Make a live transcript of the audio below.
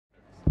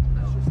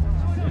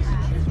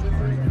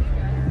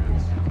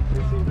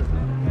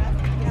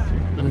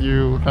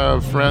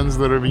have friends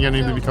that are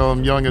beginning to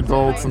become young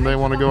adults and they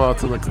want to go out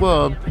to the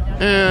club,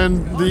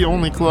 and the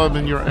only club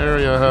in your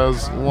area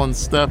has one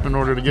step in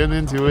order to get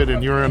into it,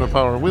 and you're in a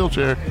power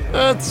wheelchair.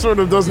 That sort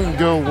of doesn't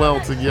go well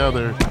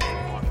together.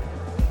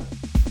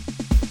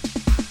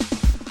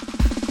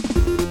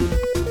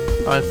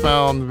 I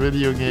found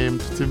video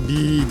games to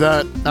be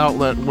that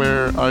outlet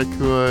where I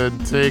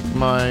could take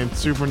my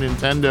Super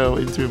Nintendo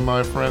into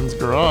my friend's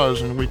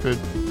garage and we could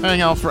hang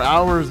out for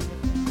hours.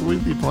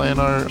 We'd be playing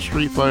our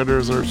Street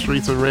Fighters or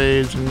Streets of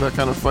Rage and that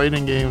kind of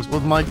fighting games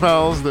with my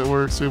pals that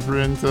were super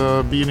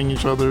into beating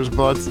each other's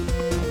butts.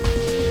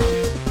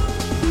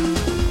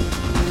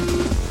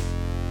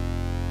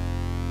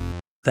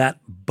 That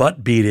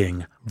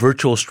butt-beating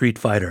virtual Street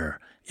Fighter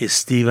is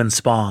Steven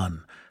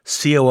Spahn,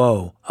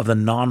 COO of the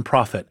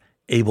nonprofit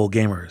Able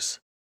Gamers.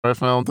 I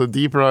found the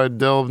deeper I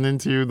delved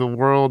into the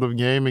world of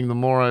gaming, the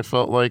more I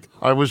felt like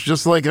I was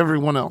just like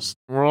everyone else.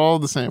 We're all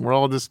the same. We're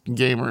all just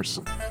gamers.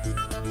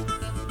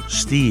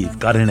 Steve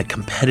got into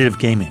competitive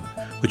gaming,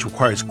 which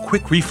requires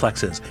quick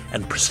reflexes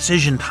and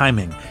precision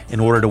timing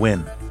in order to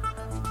win.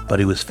 But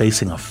he was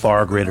facing a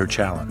far greater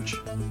challenge.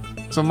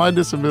 So my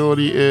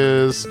disability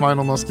is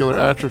spinal muscular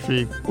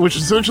atrophy, which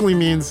essentially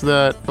means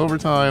that over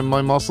time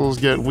my muscles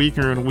get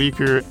weaker and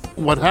weaker.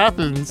 What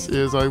happens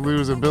is I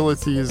lose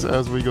abilities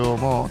as we go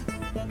along.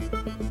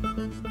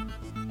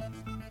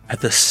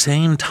 At the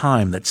same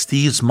time that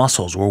Steve's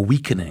muscles were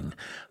weakening,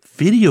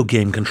 video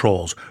game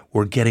controls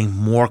were getting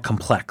more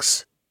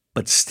complex.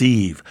 But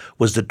Steve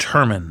was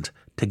determined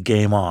to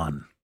game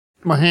on.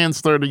 My hands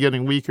started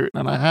getting weaker,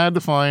 and I had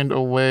to find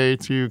a way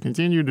to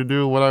continue to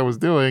do what I was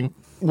doing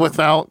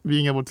without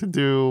being able to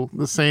do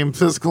the same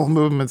physical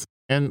movements.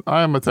 And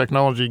I'm a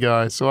technology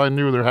guy, so I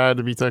knew there had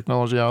to be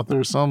technology out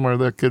there somewhere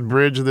that could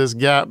bridge this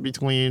gap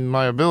between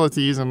my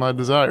abilities and my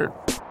desire.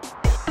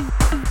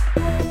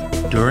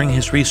 During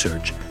his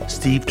research,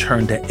 Steve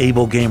turned to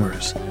Able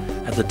Gamers.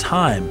 At the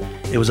time,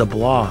 it was a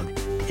blog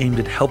aimed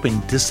at helping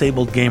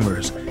disabled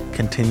gamers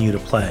continue to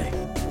play.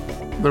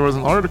 There was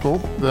an article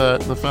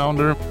that the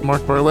founder,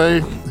 Mark Barley,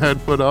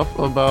 had put up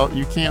about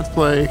you can't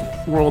play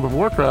World of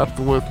Warcraft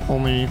with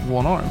only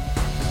one arm.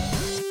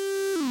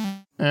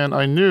 And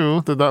I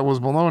knew that that was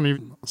baloney.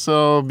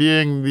 So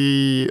being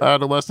the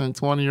adolescent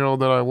 20-year-old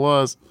that I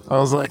was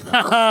like,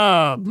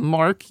 haha,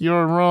 Mark,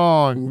 you're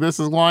wrong. This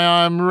is why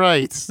I'm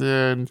right.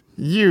 And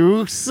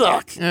you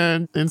suck.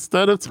 And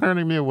instead of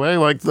turning me away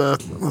like the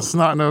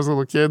snot-nosed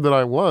little kid that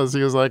I was,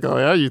 he was like, oh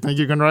yeah, you think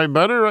you can write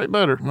better? Write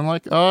better. And I'm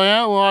like, oh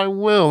yeah, well I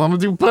will. I'm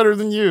going to do better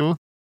than you.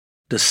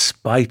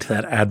 Despite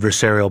that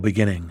adversarial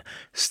beginning,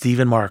 Steve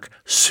and Mark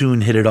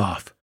soon hit it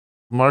off.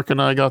 Mark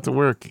and I got to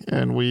work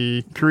and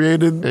we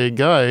created a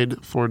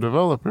guide for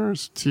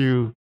developers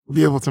to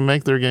be able to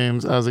make their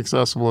games as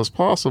accessible as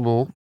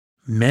possible.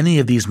 Many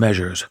of these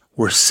measures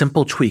were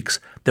simple tweaks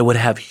that would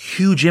have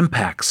huge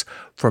impacts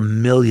for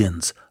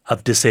millions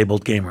of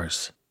disabled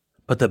gamers.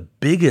 But the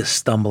biggest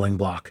stumbling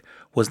block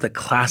was the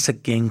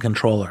classic game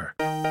controller.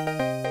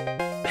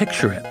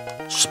 Picture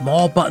it,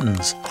 small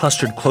buttons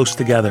clustered close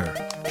together,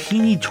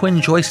 teeny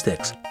twin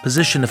joysticks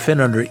positioned to fit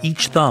under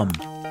each thumb.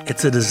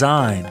 It's a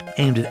design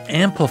aimed at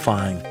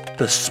amplifying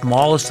the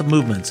smallest of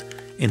movements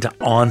into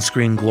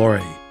on-screen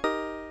glory.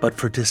 But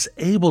for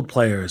disabled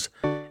players,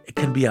 it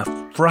can be a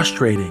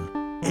frustrating,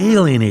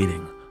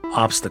 alienating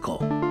obstacle.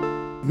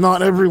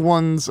 Not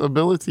everyone's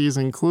abilities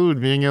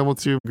include being able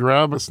to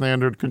grab a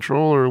standard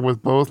controller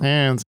with both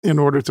hands in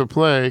order to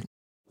play.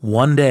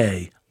 One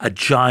day, a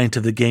giant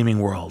of the gaming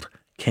world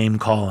came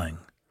calling: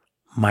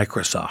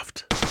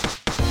 Microsoft.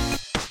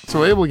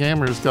 So Able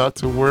Gamers got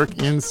to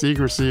work in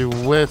secrecy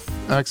with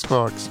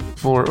Xbox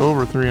for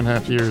over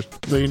 3.5 years.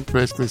 They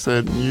basically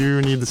said,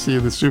 you need to see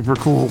the super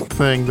cool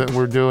thing that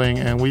we're doing,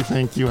 and we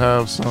think you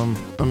have some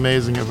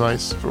amazing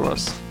advice for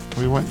us.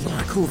 We went,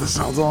 yeah, cool, this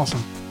sounds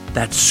awesome.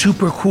 That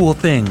super cool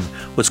thing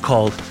was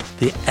called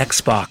the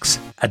Xbox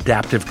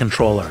Adaptive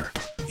Controller.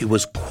 It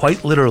was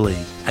quite literally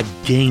a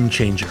game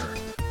changer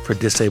for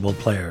disabled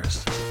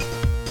players.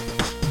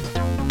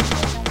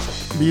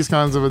 These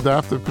kinds of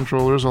adaptive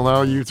controllers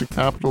allow you to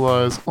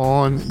capitalize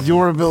on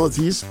your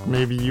abilities.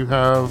 Maybe you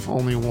have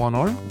only one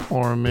arm,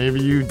 or maybe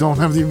you don't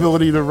have the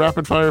ability to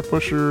rapid fire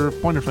push your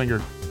pointer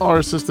finger. Our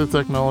assistive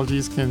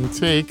technologies can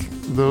take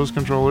those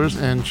controllers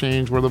and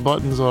change where the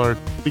buttons are.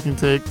 We can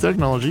take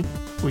technology,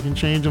 we can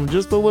change them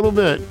just a little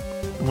bit,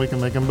 and we can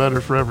make them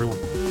better for everyone.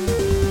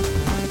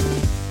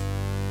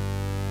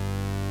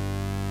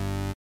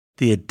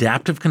 The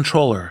adaptive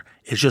controller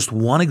is just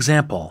one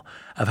example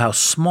of how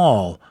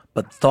small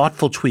but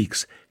thoughtful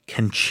tweaks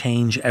can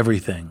change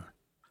everything.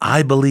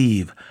 I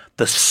believe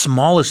the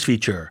smallest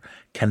feature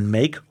can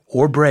make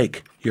or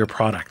break your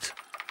product.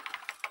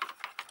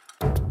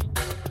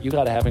 You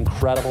got to have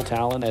incredible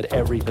talent at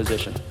every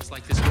position. It's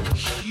like this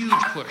huge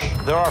push.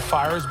 There are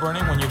fires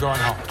burning when you're going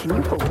home. Can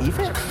you believe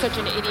it? Such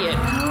an idiot.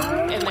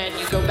 And then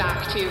you go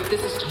back to,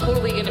 this is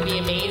totally going to be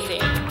amazing.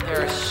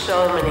 There are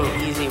so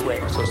many easy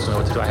ways. So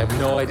what to do? I have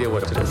no idea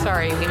what to do.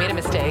 Sorry, we made a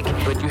mistake.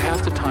 But you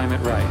have to time it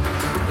right.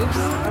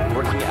 Oops.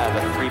 Working out of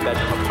a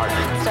 3-bedroom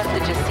apartment. Stuff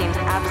that just seems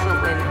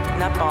absolutely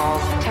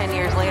nutballs 10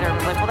 years later. I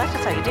was like, well, that's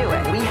just how you do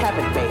it. We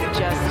haven't made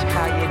Just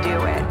how you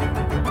do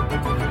it.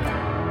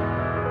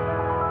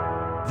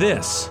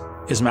 This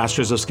is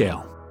Masters of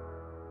Scale.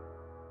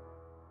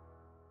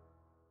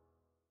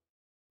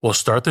 We'll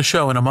start the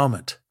show in a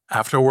moment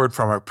after a word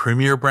from our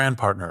premier brand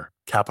partner,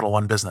 Capital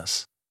One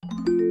Business.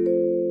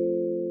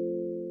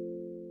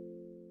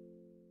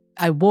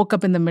 I woke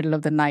up in the middle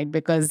of the night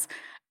because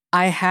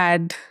I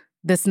had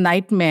this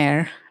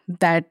nightmare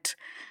that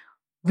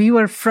we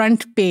were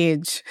front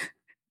page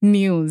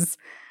news,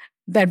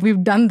 that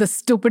we've done the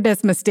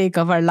stupidest mistake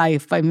of our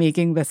life by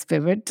making this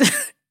pivot.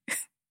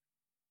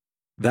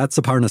 That's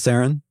Aparna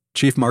Saran,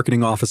 Chief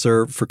Marketing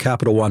Officer for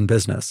Capital One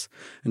Business,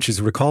 and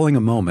she's recalling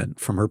a moment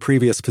from her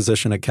previous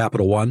position at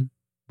Capital One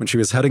when she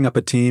was heading up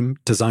a team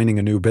designing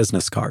a new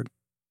business card.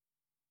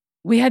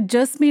 We had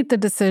just made the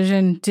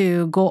decision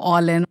to go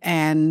all in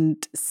and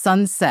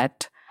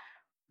sunset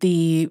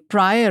the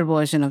prior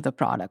version of the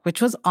product,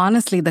 which was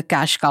honestly the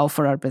cash cow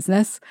for our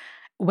business.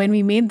 When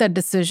we made that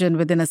decision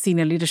within a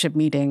senior leadership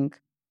meeting,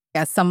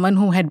 as someone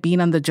who had been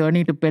on the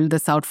journey to build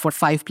this out for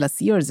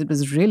 5+ years, it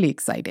was really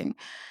exciting.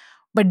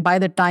 But by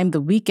the time the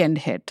weekend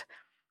hit,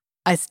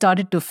 I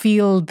started to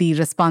feel the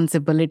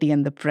responsibility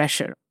and the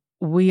pressure.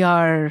 We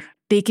are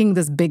taking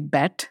this big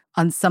bet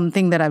on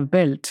something that I've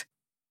built.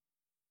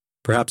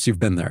 Perhaps you've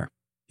been there.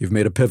 You've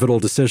made a pivotal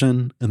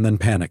decision, and then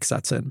panic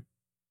sets in.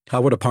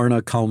 How would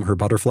Aparna calm her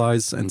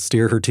butterflies and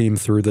steer her team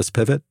through this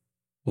pivot?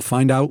 We'll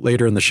find out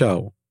later in the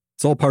show.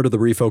 It's all part of the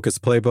Refocus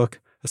Playbook,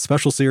 a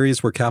special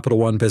series where Capital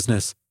One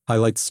Business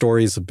highlights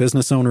stories of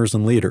business owners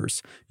and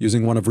leaders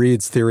using one of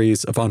Reid's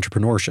theories of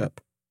entrepreneurship.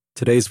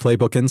 Today's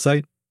Playbook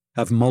Insight: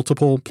 have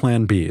multiple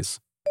Plan Bs.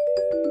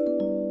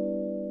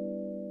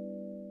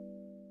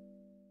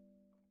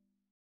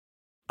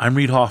 I'm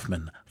Reid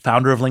Hoffman,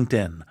 founder of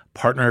LinkedIn,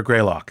 partner at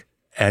Greylock,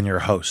 and your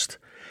host.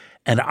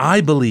 And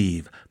I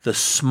believe the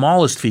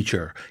smallest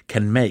feature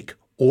can make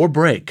or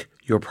break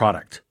your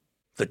product.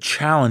 The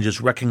challenge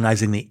is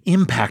recognizing the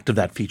impact of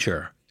that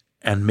feature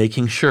and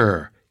making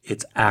sure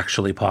it's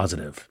actually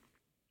positive.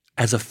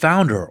 As a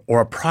founder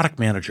or a product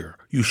manager,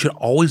 you should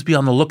always be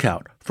on the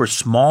lookout for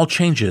small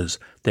changes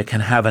that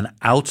can have an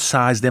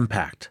outsized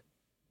impact.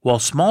 While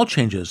small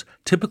changes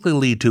typically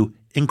lead to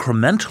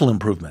incremental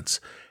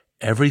improvements,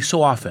 every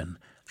so often,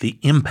 the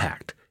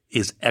impact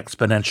is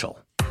exponential.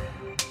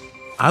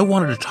 I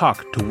wanted to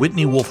talk to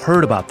Whitney Wolfe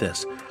about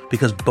this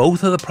because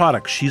both of the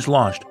products she's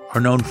launched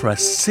are known for a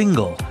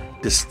single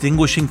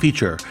distinguishing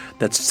feature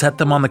that set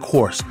them on the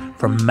course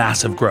for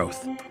massive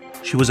growth.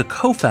 She was a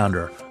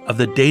co-founder of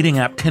the dating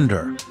app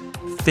Tinder,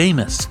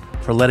 famous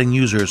for letting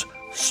users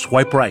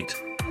swipe right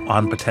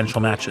on potential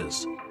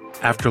matches.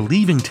 After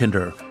leaving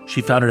Tinder,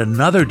 she founded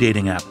another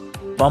dating app,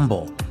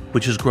 Bumble,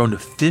 which has grown to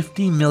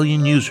 50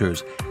 million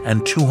users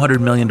and $200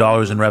 million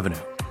in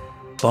revenue.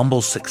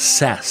 Bumble's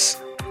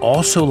success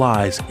also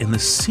lies in the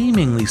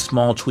seemingly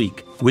small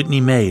tweak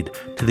Whitney made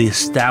to the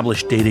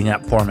established dating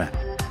app format.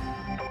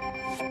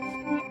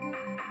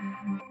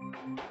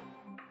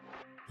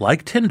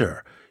 Like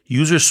Tinder,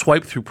 users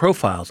swipe through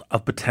profiles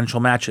of potential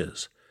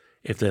matches.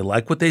 If they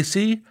like what they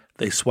see,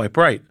 they swipe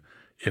right.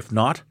 If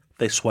not,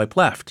 they swipe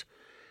left.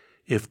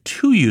 If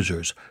two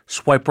users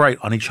swipe right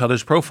on each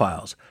other's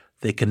profiles,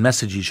 they can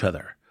message each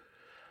other.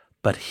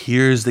 But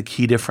here's the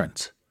key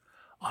difference.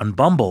 On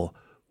Bumble,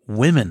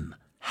 women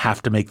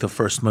have to make the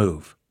first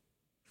move.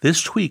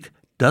 This tweak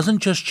doesn't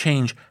just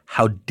change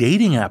how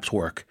dating apps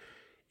work,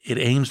 it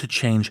aims to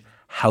change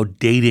how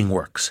dating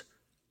works.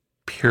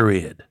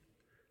 Period.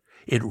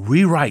 It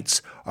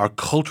rewrites our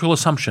cultural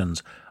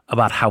assumptions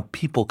about how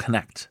people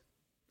connect.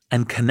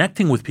 And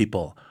connecting with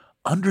people,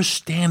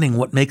 understanding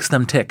what makes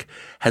them tick,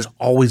 has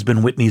always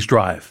been Whitney's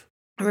drive.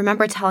 I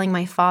remember telling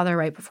my father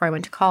right before I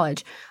went to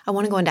college, I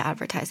want to go into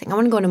advertising. I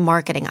want to go into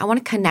marketing. I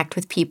want to connect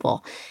with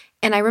people.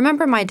 And I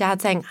remember my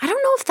dad saying, I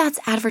don't know if that's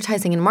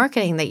advertising and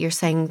marketing that you're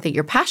saying that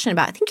you're passionate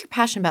about. I think you're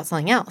passionate about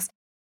something else.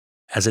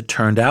 As it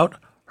turned out,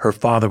 her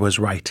father was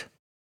right.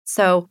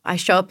 So I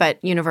show up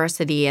at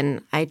university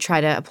and I try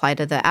to apply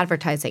to the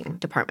advertising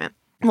department.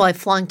 Well, I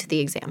flunked the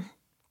exam,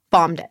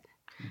 bombed it.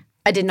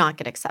 I did not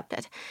get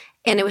accepted.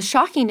 And it was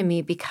shocking to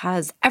me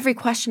because every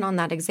question on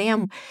that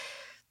exam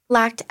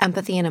lacked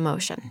empathy and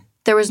emotion.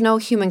 There was no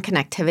human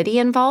connectivity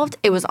involved.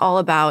 It was all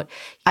about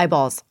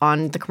eyeballs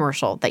on the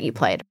commercial that you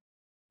played.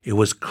 It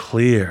was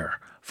clear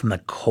from the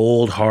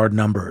cold, hard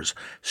numbers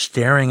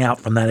staring out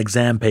from that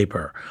exam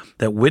paper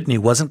that Whitney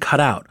wasn't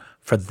cut out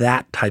for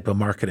that type of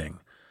marketing.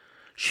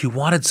 She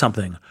wanted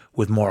something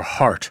with more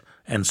heart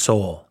and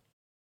soul.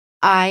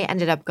 I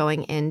ended up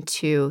going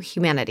into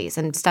humanities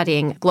and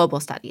studying global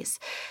studies.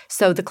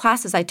 So the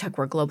classes I took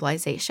were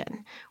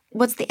globalization,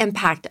 what's the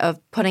impact of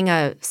putting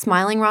a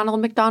smiling Ronald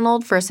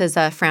McDonald versus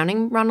a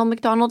frowning Ronald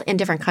McDonald in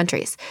different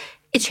countries?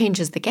 It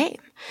changes the game.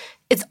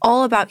 It's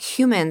all about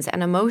humans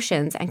and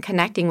emotions and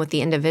connecting with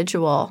the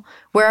individual,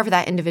 wherever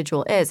that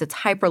individual is. It's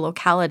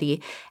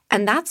hyperlocality,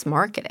 and that's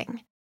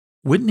marketing.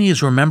 Whitney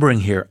is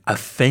remembering here a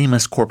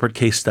famous corporate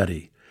case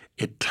study.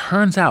 It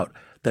turns out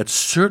that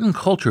certain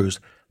cultures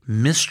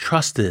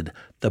mistrusted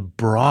the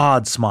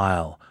broad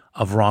smile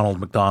of Ronald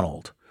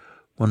McDonald.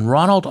 When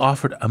Ronald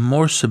offered a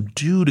more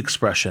subdued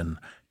expression,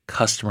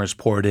 customers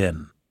poured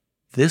in.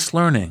 This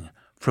learning,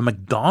 from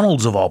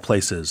McDonald's of all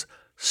places,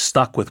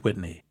 stuck with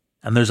Whitney,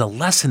 and there's a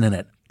lesson in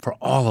it for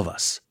all of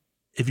us.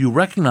 If you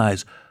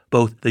recognize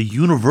both the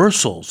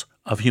universals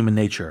of human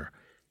nature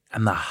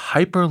and the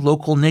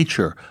hyper-local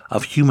nature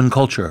of human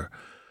culture,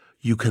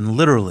 you can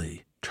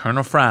literally turn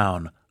a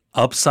frown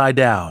upside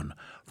down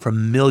for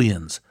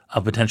millions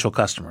of potential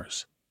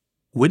customers.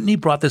 Whitney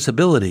brought this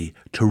ability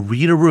to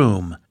read a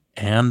room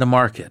and a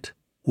market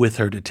with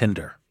her to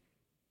Tinder.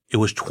 It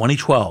was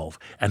 2012,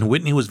 and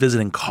Whitney was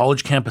visiting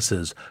college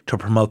campuses to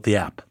promote the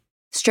app.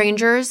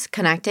 Strangers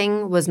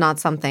connecting was not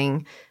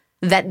something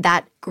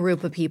that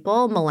group of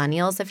people,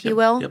 millennials, if you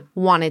will,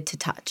 wanted to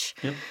touch.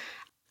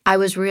 I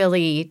was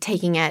really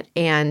taking it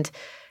and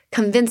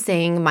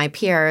convincing my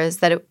peers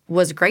that it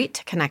was great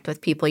to connect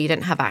with people you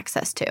didn't have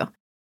access to.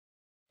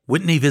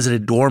 Whitney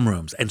visited dorm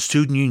rooms and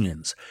student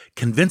unions,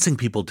 convincing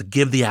people to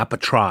give the app a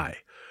try.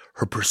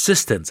 Her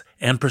persistence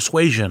and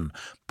persuasion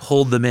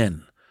pulled them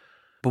in.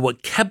 But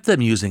what kept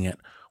them using it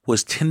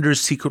was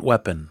Tinder's secret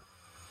weapon,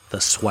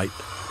 the swipe.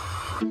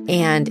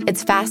 And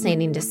it's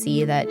fascinating to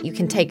see that you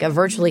can take a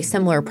virtually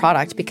similar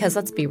product because,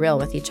 let's be real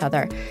with each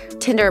other,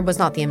 Tinder was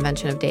not the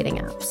invention of dating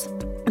apps.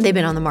 They've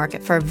been on the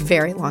market for a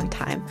very long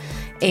time.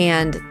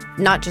 And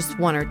not just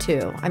one or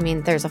two. I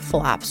mean, there's a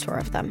full app store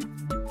of them.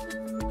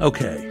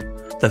 Okay,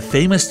 the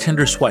famous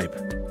Tinder swipe,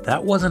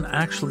 that wasn't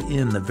actually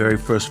in the very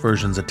first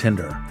versions of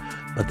Tinder.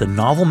 But the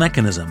novel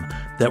mechanism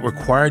that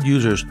required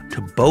users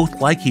to both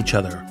like each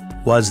other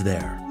was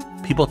there.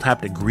 People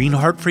tapped a green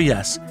heart for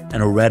yes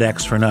and a red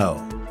X for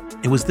no.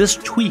 It was this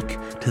tweak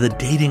to the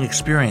dating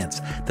experience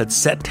that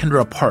set Tinder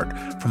apart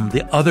from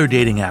the other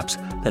dating apps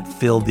that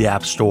filled the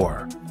App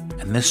Store.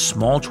 And this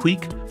small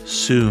tweak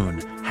soon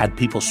had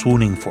people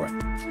swooning for it.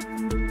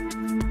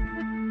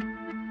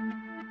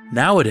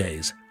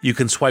 Nowadays, you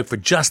can swipe for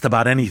just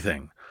about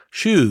anything.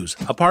 Shoes,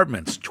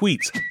 apartments,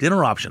 tweets,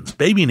 dinner options,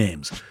 baby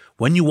names,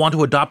 when you want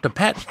to adopt a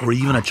pet or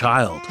even a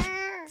child.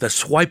 The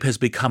swipe has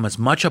become as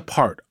much a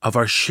part of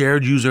our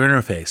shared user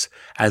interface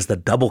as the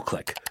double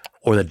click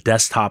or the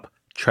desktop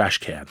trash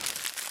can.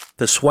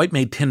 The swipe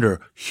made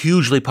Tinder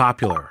hugely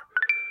popular.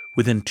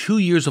 Within 2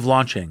 years of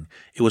launching,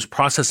 it was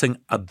processing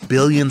 1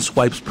 billion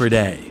swipes per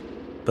day.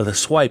 But the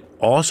swipe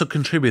also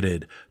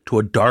contributed to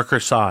a darker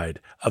side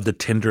of the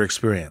Tinder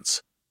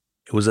experience.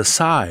 It was a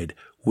side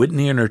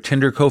Whitney and her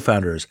Tinder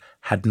co-founders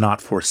had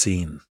not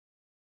foreseen.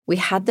 We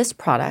had this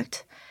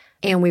product,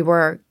 and we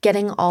were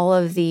getting all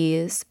of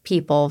these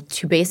people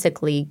to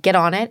basically get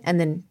on it and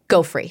then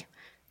go free,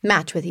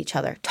 match with each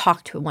other,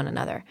 talk to one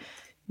another.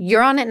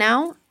 You're on it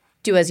now,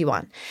 do as you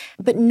want.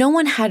 But no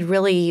one had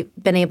really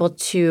been able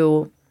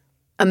to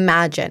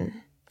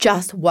imagine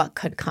just what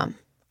could come.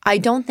 I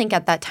don't think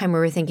at that time we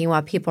were thinking,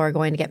 well, people are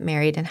going to get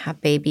married and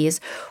have babies,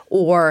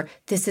 or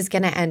this is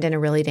going to end in a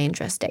really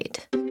dangerous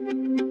state.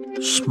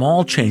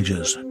 Small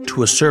changes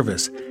to a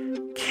service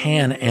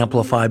can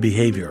amplify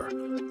behavior,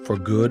 for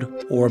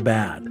good or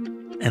bad.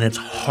 And it's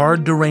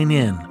hard to rein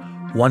in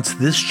once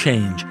this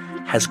change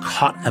has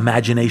caught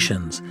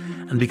imaginations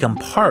and become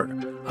part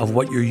of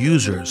what your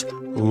users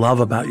love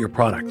about your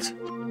product.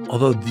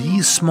 Although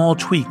these small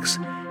tweaks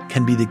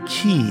can be the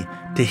key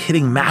to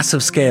hitting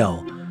massive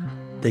scale,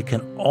 they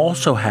can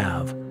also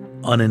have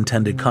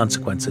unintended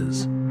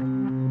consequences.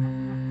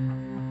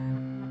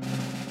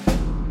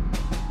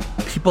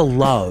 People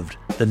loved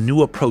the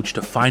new approach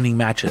to finding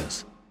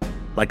matches.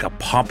 Like a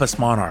pompous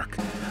monarch,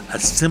 a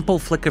simple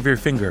flick of your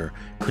finger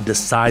could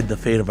decide the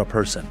fate of a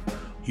person.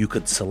 You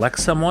could select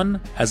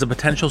someone as a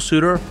potential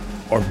suitor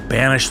or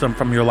banish them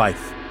from your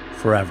life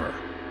forever.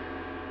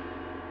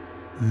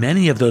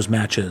 Many of those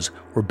matches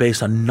were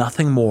based on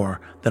nothing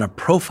more than a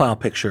profile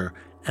picture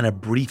and a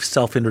brief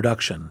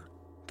self-introduction.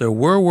 There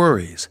were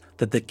worries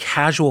that the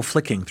casual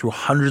flicking through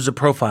hundreds of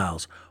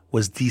profiles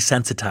was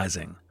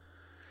desensitizing.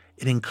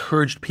 It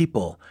encouraged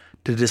people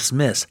to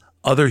dismiss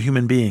other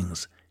human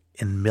beings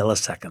in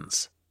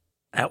milliseconds.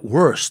 At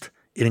worst,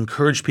 it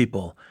encouraged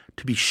people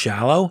to be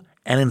shallow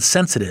and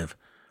insensitive,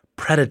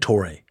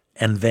 predatory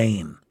and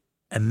vain.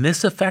 And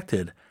this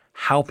affected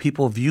how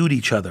people viewed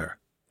each other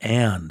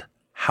and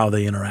how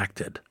they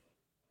interacted.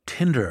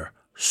 Tinder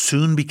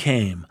soon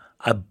became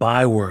a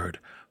byword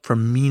for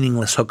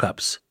meaningless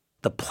hookups.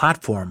 The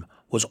platform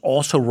was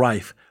also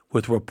rife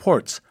with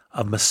reports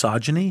of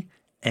misogyny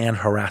and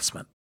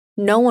harassment.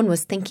 No one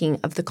was thinking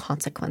of the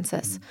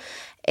consequences.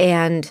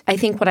 And I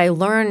think what I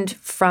learned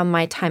from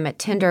my time at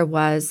Tinder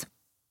was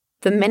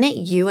The minute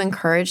you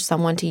encourage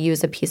someone to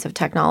use a piece of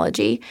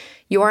technology,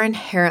 you are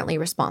inherently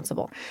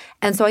responsible.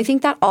 And so I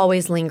think that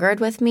always lingered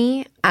with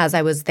me as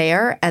I was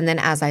there and then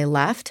as I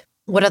left.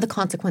 What are the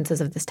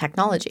consequences of this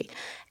technology?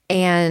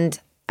 And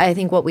I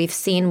think what we've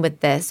seen with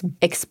this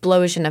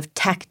explosion of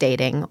tech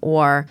dating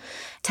or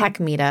tech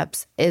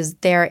meetups is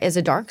there is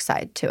a dark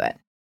side to it.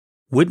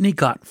 Whitney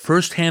got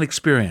firsthand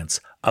experience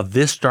of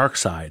this dark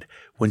side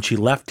when she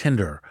left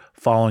Tinder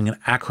following an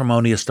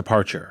acrimonious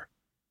departure.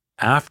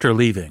 After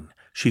leaving,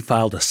 she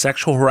filed a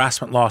sexual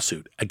harassment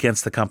lawsuit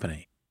against the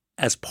company.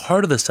 As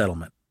part of the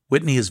settlement,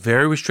 Whitney is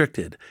very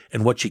restricted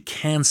in what she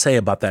can say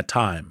about that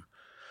time,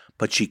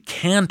 but she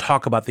can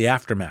talk about the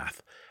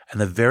aftermath and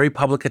the very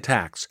public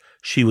attacks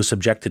she was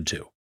subjected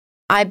to.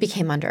 I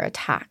became under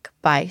attack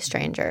by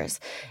strangers.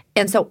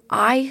 And so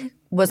I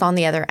was on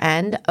the other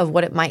end of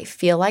what it might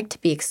feel like to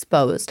be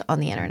exposed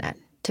on the internet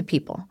to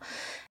people.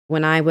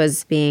 When I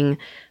was being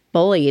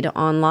bullied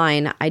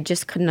online, I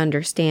just couldn't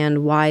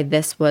understand why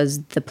this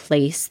was the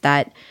place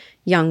that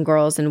young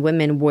girls and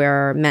women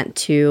were meant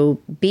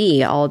to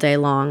be all day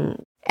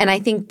long. And I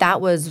think that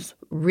was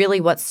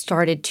really what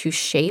started to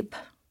shape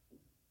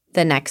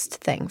the next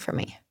thing for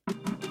me.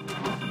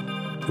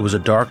 It was a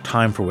dark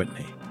time for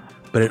Whitney,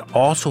 but it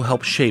also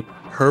helped shape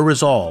her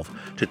resolve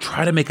to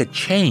try to make a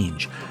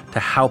change to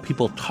how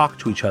people talk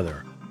to each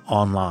other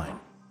online.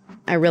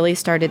 I really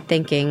started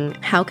thinking,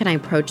 how can I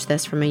approach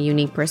this from a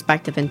unique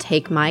perspective and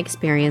take my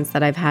experience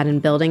that I've had in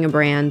building a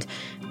brand,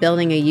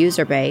 building a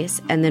user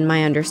base, and then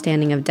my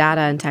understanding of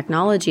data and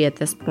technology at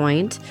this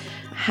point,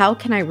 how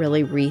can I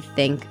really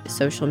rethink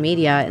social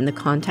media in the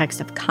context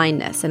of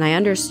kindness? And I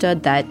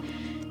understood that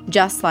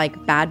just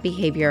like bad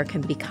behavior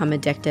can become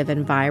addictive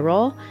and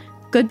viral,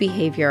 good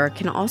behavior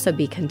can also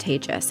be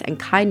contagious, and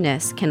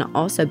kindness can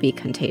also be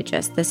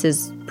contagious. This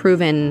is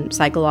proven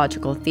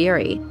psychological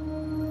theory.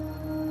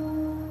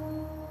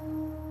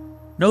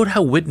 Note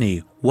how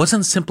Whitney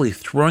wasn't simply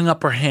throwing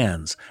up her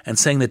hands and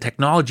saying the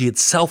technology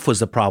itself was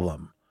the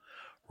problem.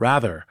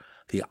 Rather,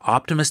 the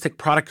optimistic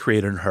product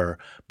creator in her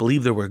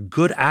believed there were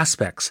good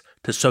aspects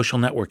to social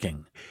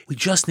networking. We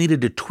just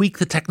needed to tweak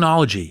the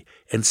technology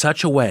in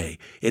such a way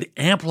it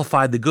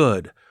amplified the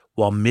good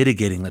while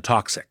mitigating the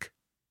toxic.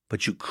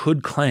 But you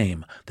could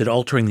claim that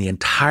altering the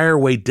entire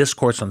way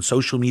discourse on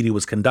social media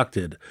was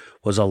conducted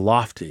was a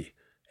lofty,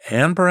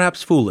 and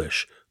perhaps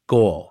foolish,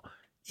 goal,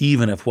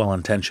 even if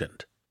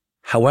well-intentioned.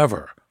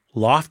 However,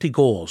 lofty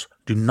goals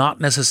do not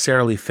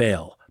necessarily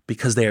fail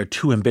because they are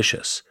too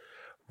ambitious.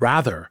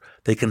 Rather,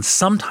 they can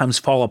sometimes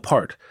fall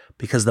apart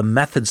because the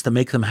methods to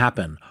make them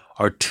happen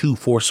are too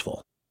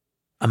forceful.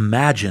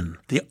 Imagine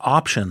the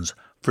options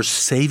for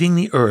saving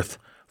the Earth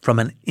from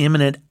an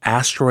imminent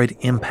asteroid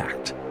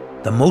impact.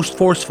 The most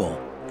forceful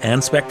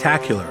and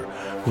spectacular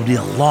would be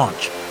to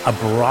launch a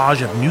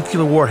barrage of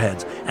nuclear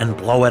warheads and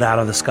blow it out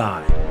of the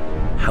sky.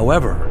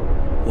 However,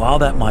 while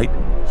that might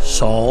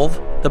solve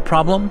the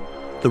problem,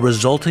 the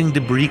resulting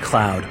debris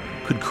cloud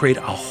could create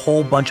a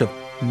whole bunch of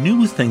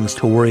new things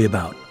to worry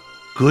about.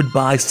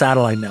 Goodbye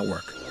satellite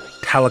network,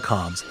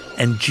 telecoms,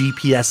 and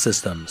GPS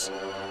systems.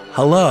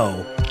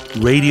 Hello,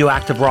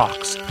 radioactive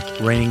rocks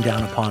raining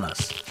down upon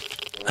us.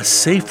 A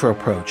safer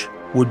approach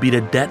would be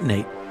to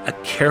detonate a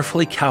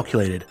carefully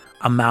calculated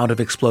amount of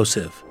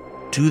explosive.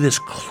 Do this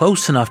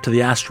close enough to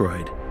the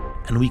asteroid,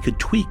 and we could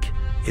tweak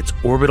its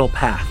orbital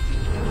path,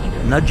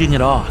 nudging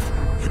it off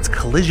its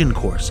collision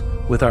course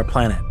with our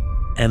planet,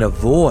 and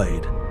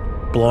avoid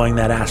blowing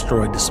that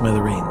asteroid to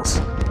smithereens.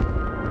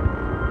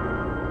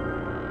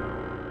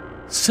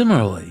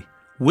 Similarly,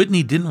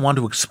 Whitney didn't want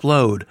to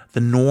explode the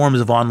norms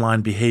of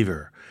online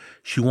behavior.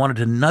 She wanted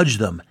to nudge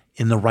them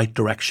in the right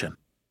direction.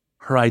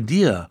 Her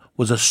idea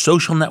was a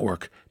social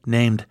network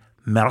named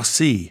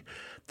Merci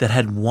that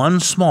had one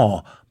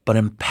small but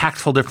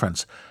impactful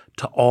difference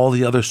to all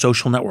the other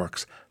social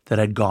networks that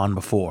had gone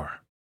before.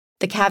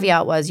 The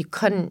caveat was you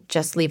couldn't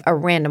just leave a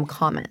random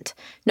comment.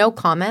 No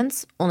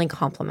comments, only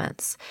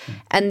compliments.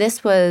 And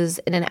this was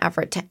in an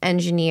effort to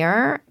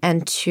engineer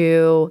and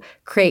to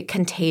create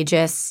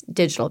contagious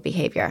digital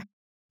behavior.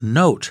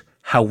 Note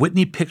how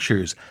Whitney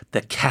pictures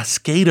the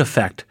cascade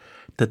effect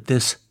that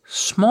this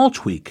small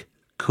tweak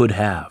could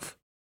have.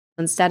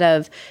 Instead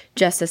of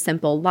just a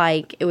simple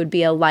like, it would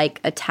be a like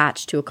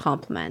attached to a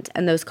compliment.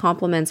 And those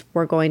compliments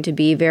were going to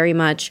be very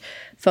much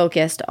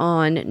focused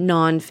on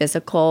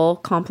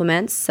non-physical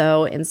compliments.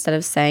 So instead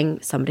of saying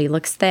somebody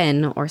looks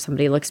thin or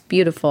somebody looks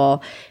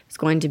beautiful, it's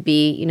going to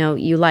be,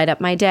 you light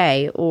up my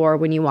day, or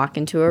when you walk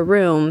into a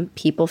room,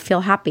 people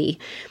feel happy.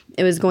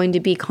 It was going to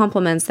be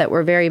compliments that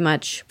were very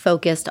much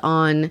focused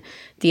on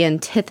the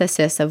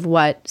antithesis of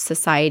what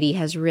society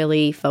has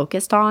really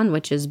focused on,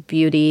 which is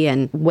beauty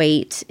and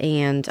weight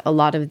and a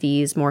lot of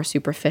these more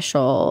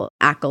superficial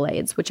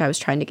accolades, which I was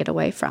trying to get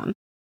away from.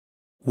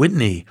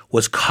 Whitney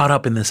was caught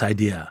up in this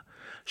idea.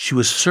 She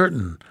was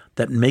certain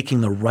that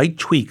making the right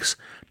tweaks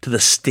to the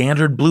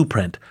standard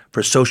blueprint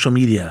for social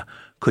media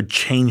could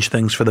change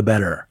things for the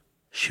better.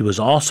 She was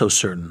also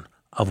certain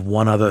of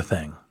one other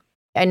thing.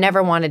 I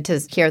never wanted to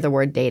hear the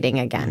word dating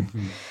again.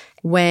 Mm-hmm.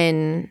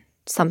 When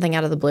something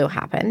out of the blue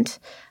happened,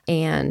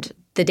 and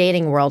the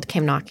dating world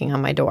came knocking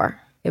on my door.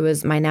 It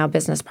was my now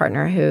business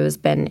partner who's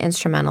been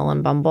instrumental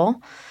in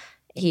Bumble.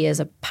 He is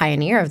a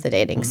pioneer of the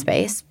dating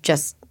space,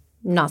 just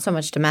not so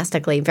much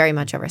domestically, very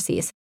much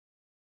overseas.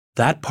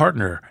 That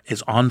partner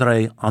is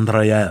Andrei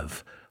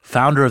Andreev,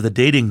 founder of the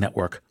dating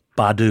network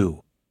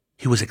Badoo.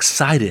 He was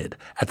excited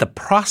at the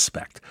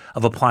prospect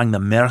of applying the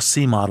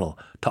Merci model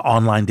to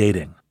online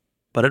dating.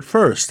 But at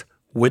first,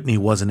 Whitney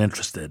wasn't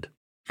interested.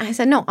 I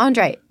said, no,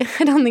 Andre,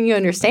 I don't think you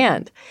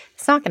understand.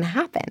 It's not going to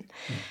happen.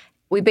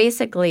 We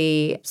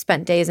basically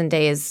spent days and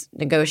days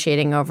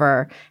negotiating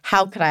over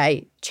how could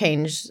I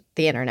change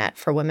the internet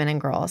for women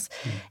and girls,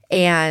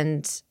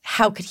 and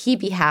how could he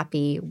be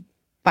happy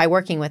by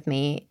working with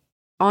me.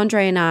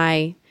 Andre and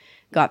I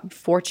got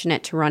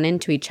fortunate to run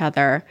into each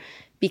other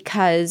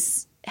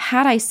because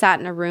had I sat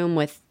in a room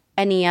with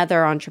any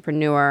other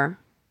entrepreneur,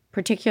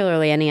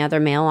 particularly any other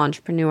male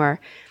entrepreneur,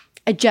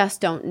 I just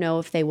don't know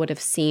if they would have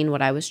seen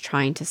what I was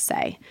trying to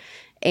say.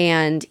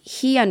 And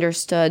he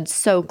understood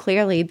so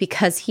clearly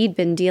because he'd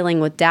been dealing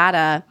with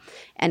data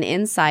and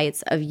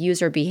insights of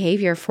user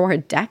behavior for a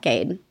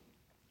decade.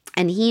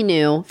 And he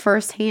knew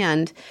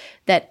firsthand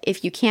that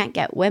if you can't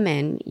get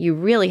women, you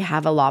really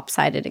have a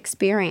lopsided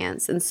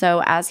experience. And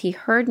so as he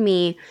heard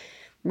me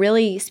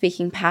really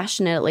speaking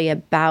passionately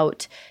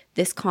about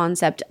this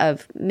concept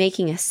of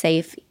making a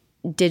safe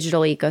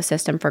digital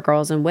ecosystem for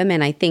girls and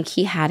women, I think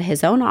he had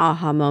his own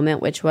aha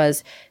moment, which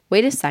was,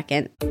 wait a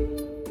second,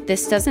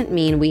 this doesn't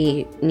mean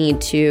we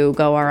need to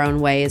go our own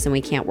ways and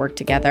we can't work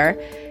together.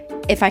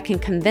 If I can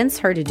convince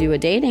her to do a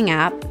dating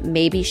app,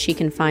 maybe she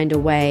can find a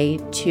way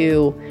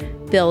to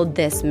build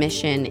this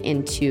mission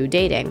into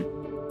dating.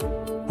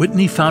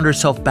 Whitney found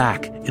herself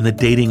back in the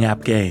dating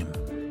app game.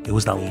 It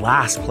was the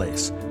last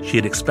place she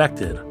had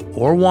expected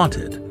or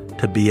wanted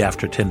to be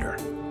after Tinder.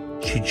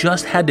 She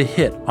just had to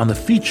hit on the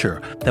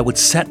feature that would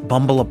set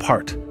Bumble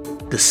apart.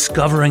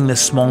 Discovering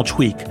this small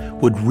tweak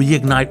would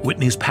reignite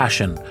Whitney's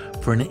passion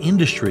for an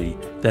industry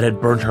that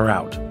had burned her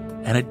out,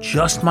 and it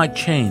just might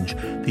change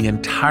the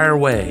entire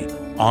way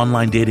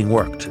online dating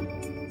worked.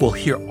 We'll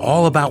hear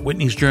all about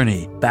Whitney's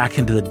journey back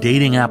into the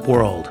dating app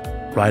world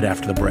right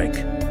after the break.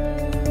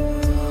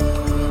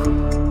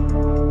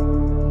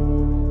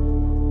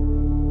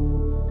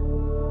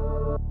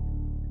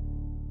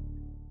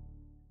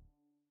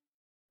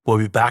 We'll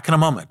be back in a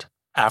moment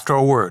after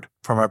a word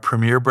from our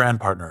premier brand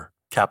partner,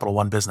 Capital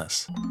One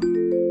Business.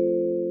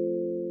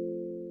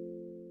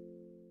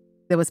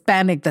 There was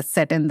panic that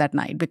set in that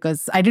night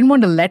because I didn't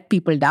want to let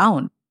people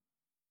down.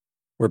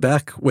 We're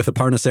back with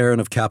Aparna Saran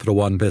of Capital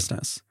One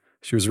Business.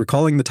 She was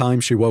recalling the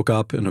time she woke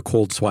up in a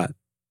cold sweat,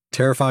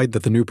 terrified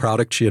that the new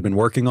product she had been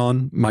working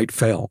on might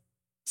fail.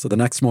 So the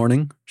next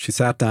morning, she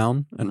sat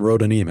down and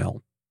wrote an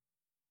email.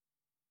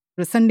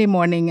 It was Sunday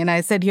morning, and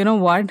I said, you know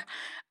what?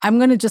 I'm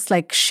going to just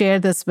share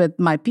this with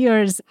my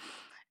peers. It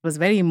was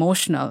very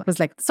emotional. It was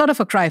sort of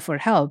a cry for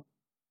help.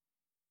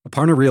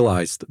 Aparna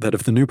realized that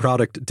if the new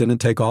product didn't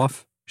take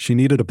off, she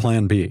needed a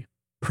plan B,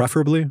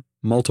 preferably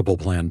multiple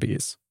plan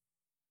Bs.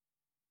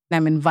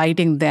 I'm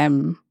inviting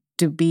them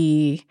to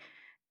be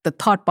the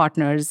thought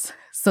partners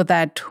so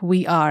that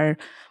we are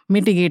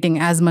mitigating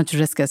as much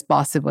risk as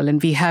possible,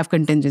 and we have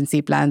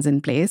contingency plans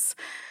in place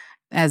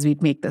as we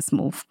make this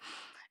move.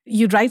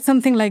 You write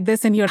something like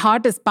this and your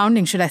heart is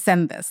pounding, should I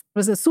send this? It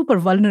was a super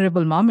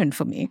vulnerable moment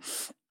for me.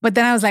 But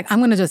then I was I'm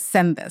going to just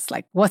send this.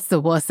 What's the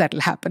worst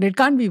that'll happen? It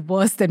can't be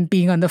worse than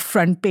being on the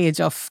front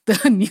page of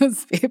the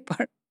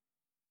newspaper.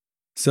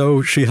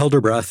 So she held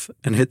her breath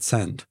and hit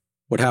send.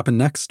 What happened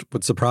next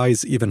would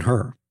surprise even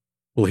her.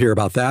 We'll hear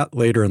about that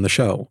later in the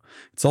show.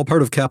 It's all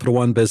part of Capital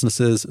One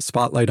Business's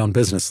Spotlight on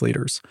Business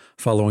Leaders,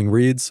 following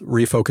Reed's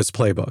Refocus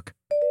Playbook.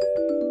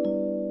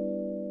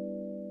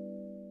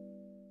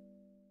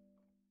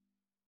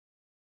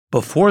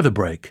 Before the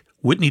break,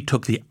 Whitney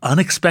took the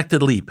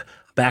unexpected leap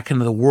back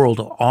into the world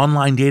of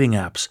online dating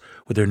apps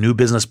with her new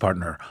business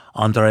partner,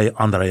 Andrei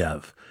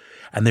Andreev.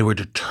 And they were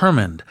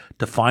determined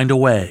to find a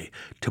way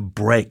to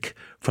break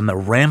from the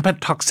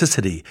rampant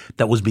toxicity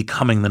that was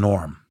becoming the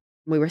norm.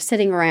 We were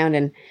sitting around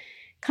and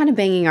kind of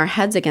banging our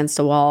heads against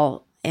a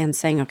wall and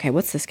saying, okay,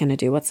 what's this going to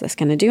do? What's this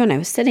going to do? And I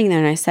was sitting there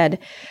and I said,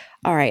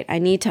 all right, I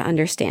need to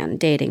understand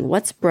dating.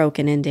 What's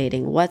broken in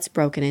dating? What's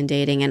broken in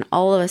dating? And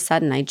all of a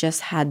sudden, I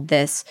just had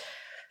this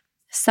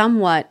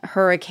somewhat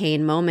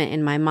hurricane moment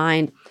in my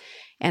mind.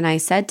 And I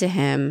said to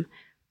him,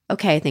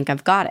 okay, I think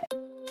I've got it.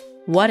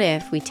 What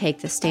if we take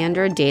the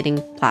standard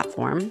dating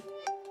platform,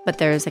 but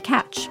there's a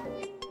catch?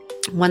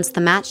 Once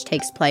the match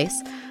takes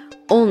place,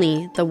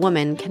 only the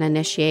woman can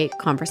initiate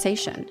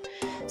conversation.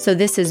 So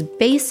this is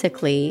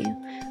basically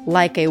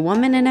like a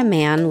woman and a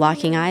man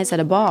locking eyes at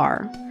a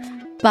bar,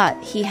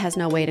 but he has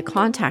no way to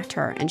contact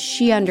her. And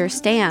she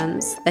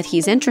understands that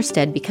he's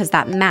interested because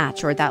that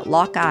match or that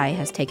lock eye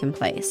has taken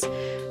place.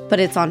 But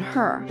it's on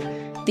her.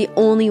 The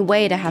only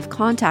way to have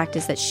contact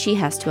is that she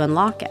has to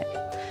unlock it.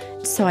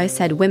 So I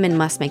said, women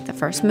must make the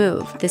first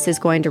move. This is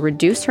going to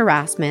reduce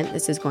harassment.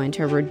 This is going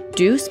to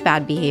reduce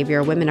bad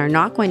behavior. Women are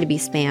not going to be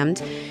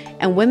spammed.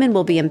 And women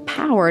will be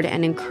empowered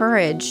and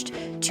encouraged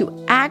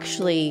to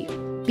actually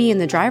be in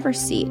the driver's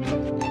seat.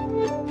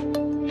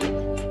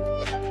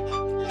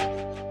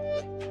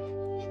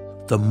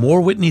 The more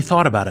Whitney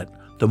thought about it,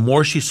 the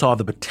more she saw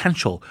the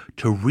potential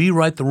to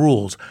rewrite the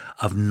rules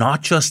of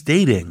not just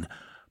dating,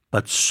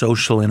 but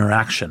social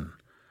interaction.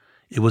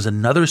 It was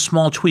another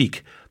small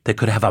tweak that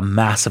could have a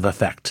massive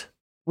effect.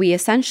 We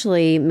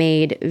essentially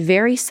made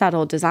very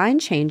subtle design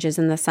changes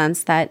in the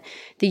sense that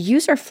the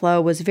user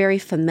flow was very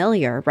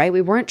familiar, right?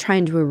 We weren't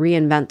trying to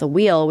reinvent the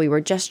wheel. We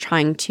were just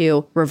trying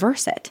to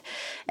reverse it.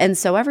 And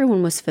so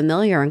everyone was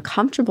familiar and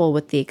comfortable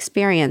with the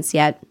experience,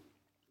 yet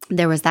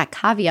there was that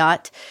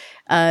caveat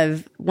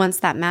of once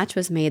that match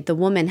was made, the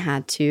woman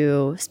had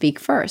to speak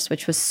first,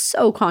 which was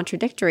so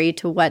contradictory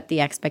to what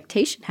the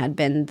expectation had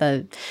been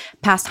the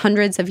past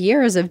hundreds of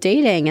years of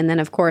dating. And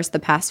then, of course, the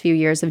past few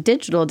years of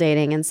digital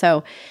dating. And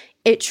so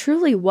it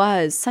truly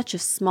was such a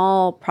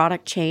small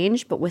product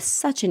change, but with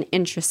such an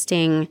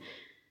interesting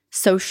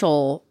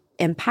social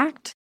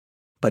impact.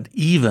 But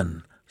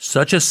even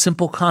such a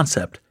simple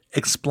concept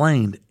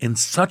explained in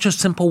such a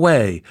simple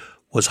way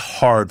was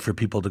hard for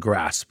people to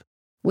grasp.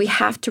 We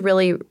have to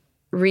really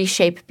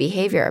reshape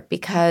behavior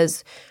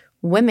because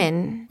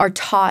women are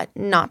taught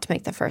not to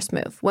make the first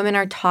move. Women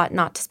are taught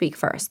not to speak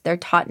first. They're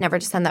taught never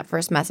to send that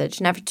first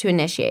message, never to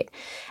initiate.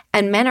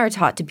 And men are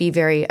taught to be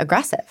very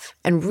aggressive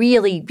and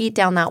really beat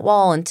down that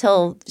wall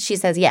until she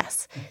says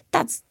yes.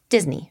 That's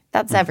Disney.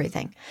 That's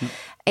everything.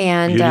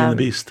 And Beauty and the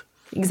Beast.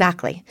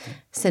 Exactly.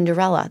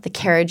 Cinderella, the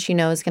carriage,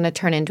 is going to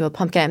turn into a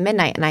pumpkin at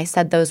midnight. And I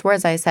said those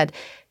words. I said,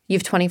 you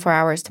have 24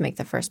 hours to make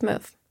the first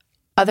move.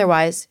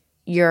 Otherwise,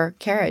 your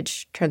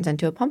carriage turns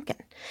into a pumpkin.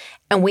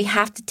 And we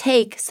have to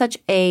take such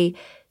a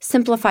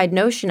simplified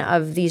notion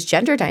of these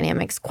gender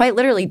dynamics, quite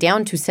literally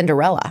down to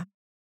Cinderella.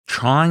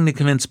 Trying to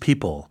convince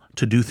people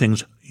to do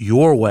things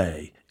your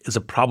way is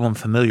a problem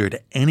familiar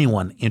to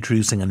anyone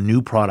introducing a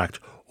new product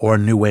or a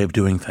new way of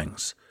doing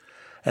things,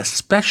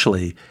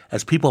 especially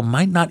as people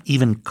might not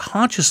even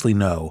consciously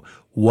know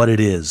what it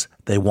is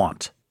they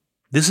want.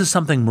 This is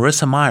something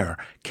Marissa Mayer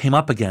came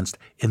up against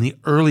in the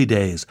early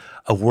days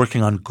of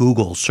working on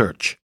Google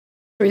search.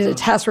 We did a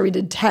test where we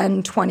did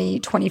 10, 20,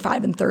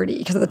 25, and 30.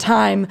 Because at the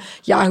time,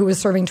 Yahoo was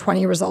serving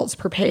 20 results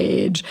per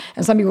page,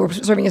 and some people were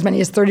serving as many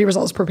as 30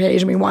 results per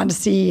page, and we wanted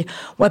to see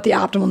what the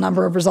optimal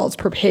number of results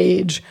per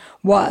page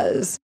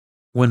was.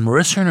 When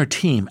Marissa and her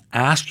team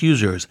asked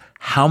users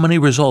how many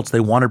results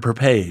they wanted per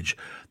page,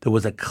 there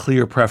was a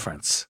clear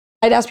preference.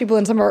 I'd ask people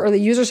in some of our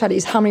early user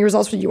studies, how many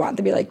results would you want?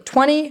 They'd be like,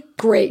 20,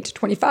 great.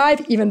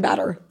 25, even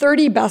better.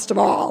 30, best of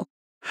all.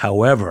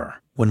 However,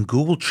 when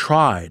Google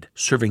tried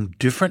serving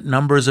different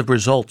numbers of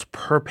results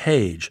per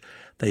page,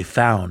 they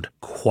found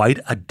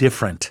quite a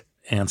different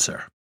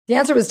answer. The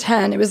answer was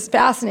 10. It was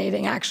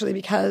fascinating, actually,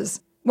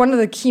 because one of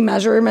the key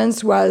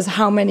measurements was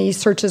how many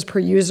searches per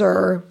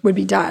user would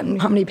be done.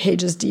 How many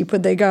pages deep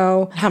would they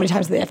go? How many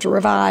times do they have to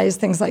revise?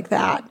 Things like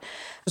that.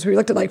 So we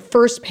looked at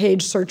first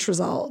page search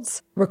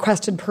results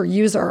requested per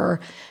user,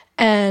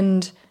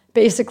 and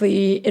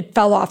basically it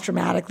fell off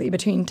dramatically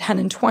between 10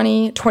 and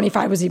 20.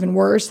 25 was even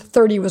worse.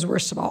 30 was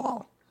worst of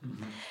all.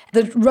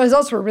 The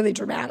results were really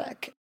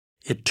dramatic.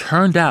 It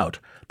turned out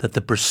that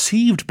the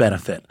perceived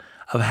benefit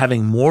of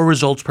having more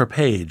results per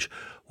page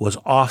was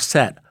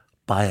offset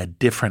by a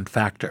different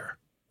factor,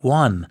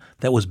 one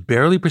that was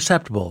barely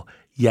perceptible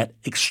yet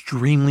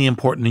extremely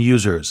important to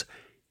users,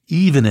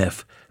 even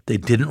if they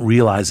didn't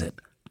realize it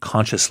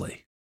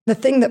consciously. The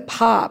thing that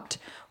popped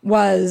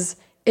was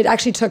it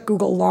actually took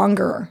Google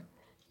longer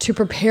to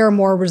prepare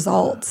more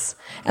results.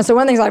 And so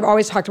one of the things I've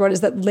always talked about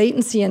is that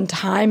latency and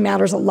time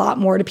matters a lot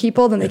more to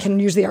people than they can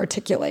usually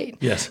articulate.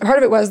 Yes. And part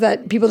of it was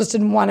that people just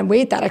didn't want to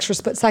wait that extra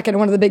split second. And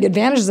one of the big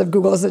advantages of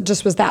Google is it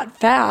just was that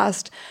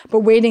fast, but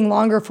waiting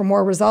longer for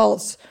more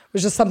results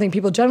was just something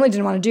people generally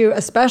didn't want to do,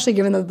 especially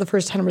given that the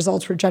first 10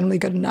 results were generally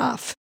good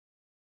enough.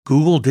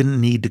 Google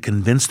didn't need to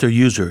convince their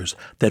users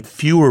that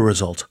fewer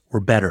results were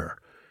better.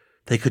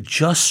 They could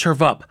just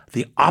serve up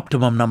the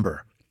optimum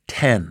number,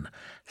 10,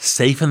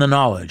 safe in the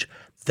knowledge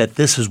that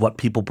this is what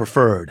people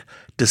preferred,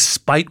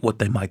 despite what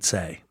they might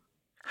say.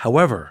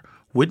 However,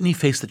 Whitney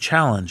faced the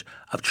challenge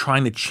of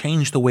trying to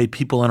change the way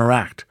people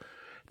interact.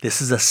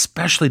 This is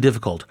especially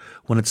difficult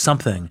when it's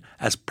something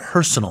as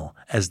personal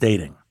as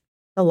dating.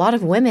 A lot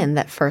of women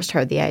that first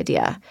heard the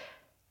idea,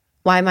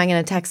 why am I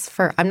going to text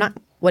for,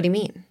 what do you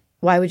mean?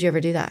 Why would you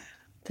ever do that?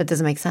 That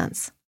doesn't make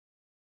sense.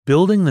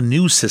 Building the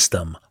new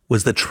system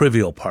was the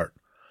trivial part.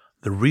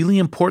 The really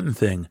important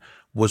thing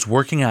was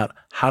working out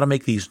how to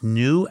make these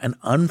new and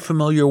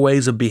unfamiliar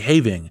ways of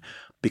behaving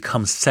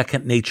become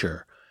second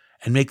nature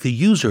and make the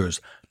users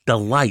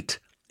delight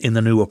in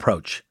the new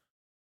approach.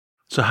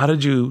 So how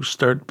did you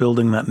start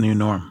building that new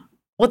norm?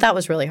 Well, that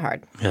was really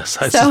hard. Yes,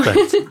 I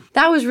suspect.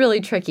 That was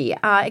really tricky,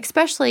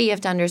 especially you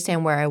have to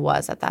understand where I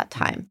was at that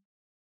time.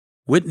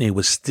 Whitney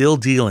was still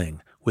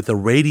dealing with the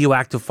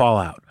radioactive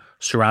fallout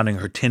surrounding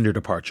her Tinder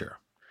departure.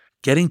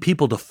 Getting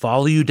people to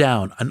follow you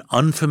down an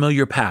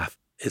unfamiliar path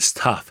is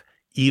tough,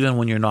 even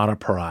when you're not a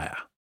pariah.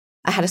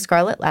 I had a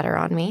scarlet letter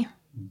on me.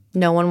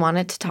 No one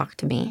wanted to talk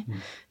to me.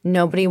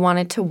 Nobody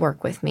wanted to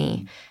work with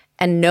me.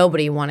 And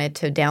nobody wanted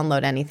to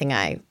download anything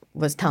I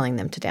was telling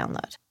them to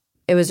download.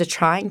 It was a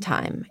trying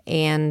time,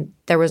 and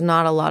there was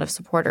not a lot of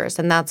supporters.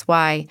 And that's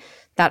why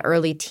that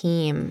early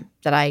team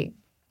that I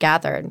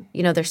gathered,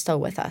 they're still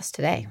with us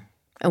today.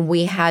 And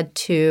we had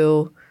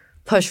to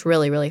push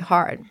really, really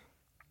hard.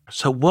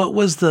 So what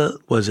was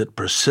it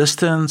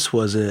persistence?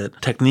 Was it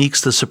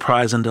techniques to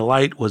surprise and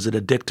delight? Was it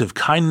addictive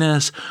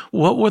kindness?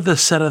 What were the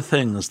set of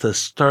things to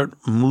start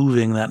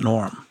moving that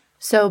norm?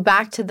 So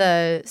back to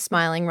the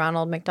smiling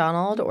Ronald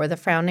McDonald or the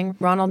frowning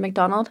Ronald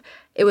McDonald,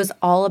 it was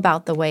all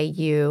about the way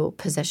you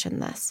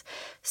position this.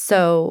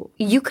 So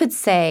you could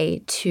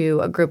say to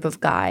a group of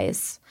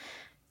guys,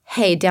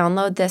 hey,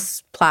 download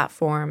this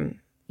platform.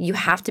 You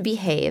have to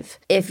behave.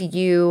 If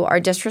you are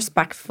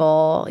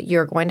disrespectful,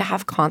 you're going to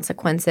have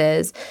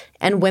consequences.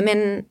 And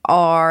women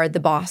are the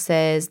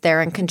bosses.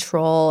 They're in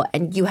control,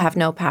 and you have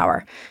no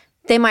power.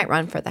 They might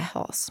run for the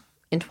hills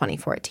in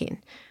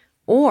 2014.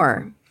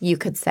 Or you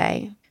could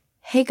say,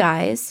 hey,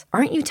 guys,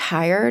 aren't you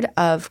tired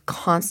of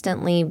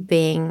constantly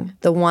being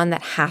the one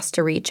that has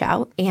to reach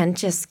out and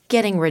just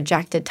getting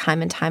rejected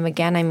time and time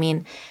again? I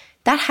mean,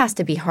 that has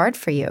to be hard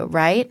for you,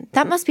 right?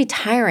 That must be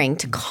tiring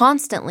to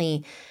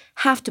constantly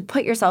have to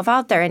put yourself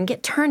out there and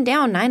get turned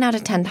down 9 out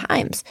of 10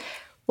 times.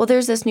 Well,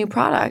 there's this new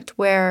product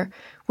where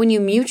when you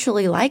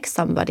mutually like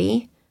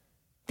somebody,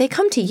 they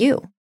come to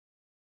you.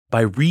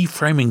 By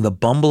reframing the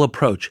Bumble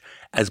approach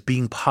as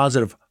being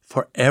positive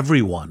for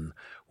everyone,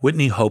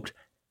 Whitney hoped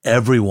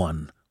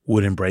everyone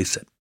would embrace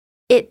it.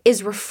 It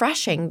is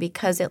refreshing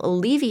because it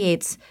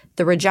alleviates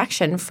the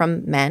rejection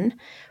from men,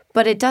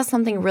 but it does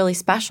something really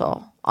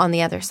special on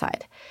the other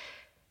side.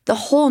 The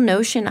whole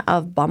notion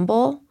of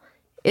Bumble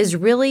is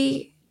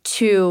really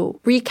to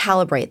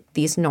recalibrate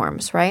these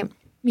norms, right?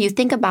 You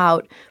think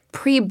about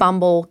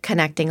pre-Bumble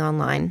connecting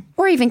online,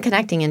 or even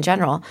connecting in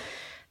general.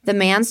 The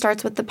man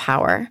starts with the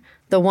power.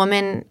 The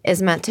woman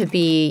is meant to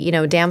be,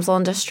 damsel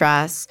in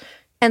distress.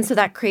 And so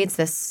that creates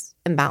this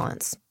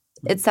imbalance.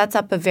 It sets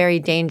up a very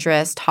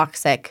dangerous,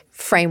 toxic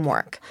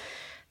framework.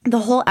 The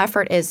whole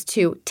effort is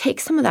to take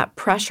some of that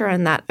pressure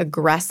and that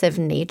aggressive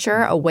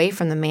nature away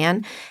from the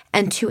man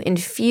and to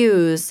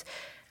infuse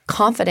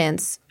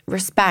confidence,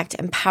 respect,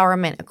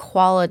 empowerment,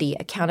 equality,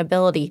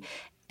 accountability,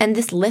 and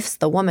this lifts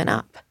the woman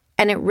up,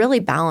 and it really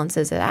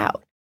balances it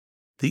out.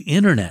 The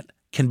internet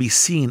can be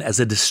seen as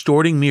a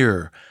distorting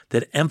mirror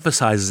that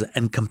emphasizes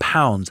and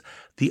compounds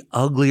the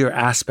uglier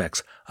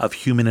aspects of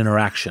human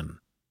interaction.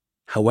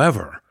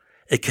 However,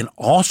 it can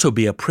also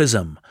be a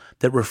prism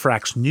that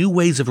refracts new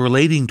ways of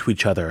relating to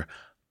each other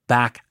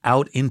back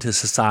out into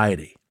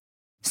society.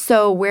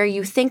 So where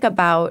you think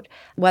about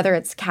whether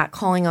it's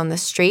catcalling on the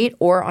street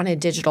or on a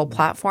digital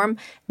platform,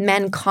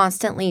 men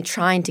constantly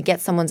trying to get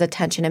someone's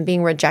attention and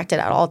being rejected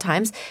at all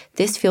times,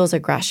 this fuels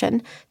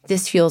aggression.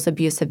 This fuels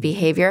abusive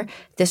behavior.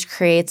 This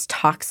creates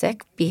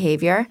toxic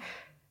behavior.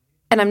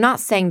 And I'm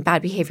not saying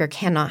bad behavior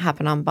cannot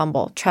happen on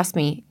Bumble. Trust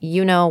me,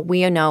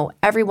 we know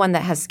everyone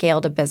that has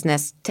scaled a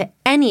business to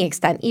any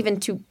extent, even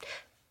to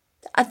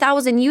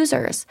 1,000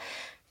 users.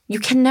 You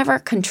can never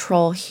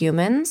control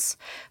humans,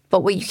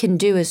 but what you can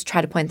do is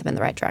try to point them in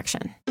the right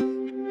direction.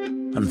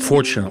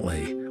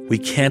 Unfortunately, we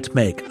can't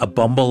make a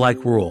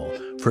Bumble-like rule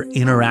for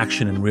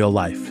interaction in real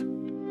life.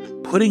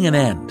 Putting an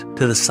end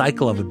to the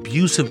cycle of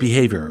abusive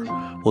behavior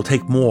will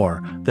take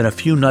more than a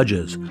few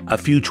nudges, a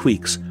few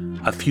tweaks,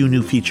 a few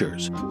new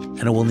features,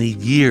 and it will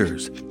need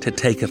years to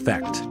take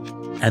effect.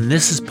 And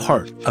this is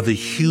part of the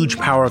huge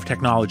power of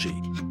technology.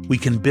 We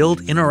can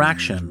build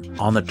interaction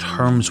on the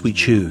terms we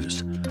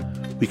choose.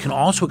 We can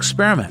also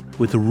experiment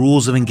with the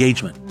rules of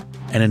engagement.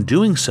 And in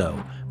doing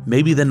so,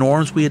 maybe the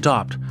norms we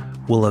adopt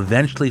will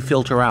eventually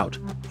filter out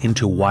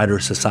into wider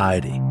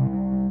society.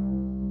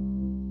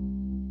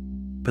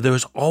 But there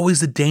is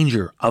always the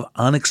danger of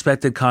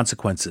unexpected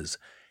consequences,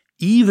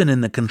 even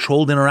in the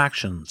controlled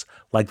interactions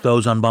like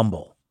those on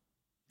Bumble.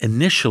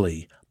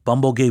 Initially,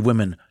 Bumble gave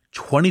women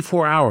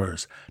 24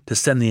 hours to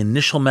send the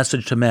initial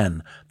message to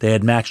men they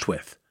had matched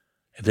with.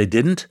 If they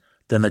didn't,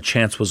 then the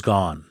chance was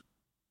gone.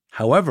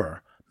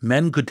 However,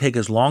 men could take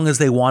as long as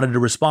they wanted to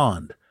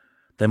respond.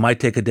 They might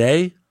take a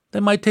day, they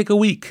might take a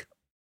week.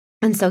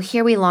 And so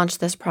here we launched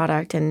this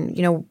product and,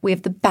 we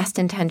have the best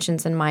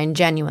intentions in mind,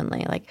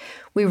 genuinely. Like,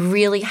 we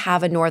really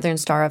have a Northern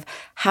Star of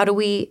how do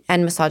we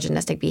end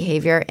misogynistic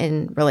behavior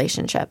in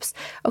relationships?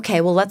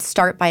 Okay, well, let's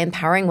start by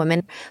empowering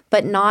women,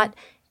 but not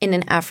in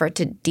an effort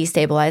to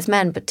destabilize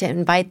men, but to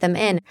invite them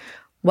in.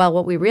 Well,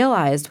 what we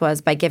realized was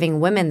by giving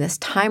women this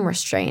time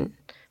restraint,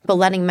 but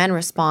letting men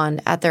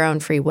respond at their own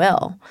free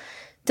will,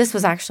 this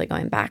was actually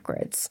going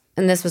backwards.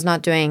 And this was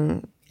not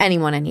doing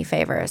anyone any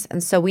favors.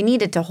 And so we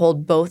needed to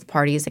hold both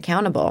parties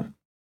accountable.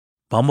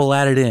 Bumble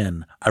added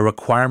in a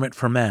requirement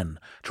for men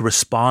to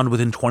respond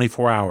within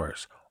 24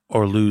 hours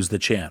or lose the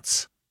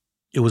chance.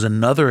 It was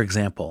another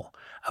example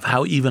of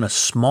how even a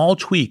small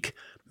tweak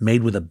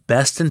made with the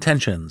best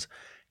intentions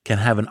can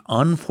have an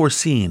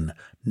unforeseen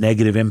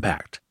negative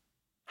impact.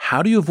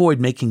 How do you avoid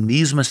making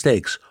these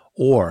mistakes,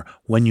 or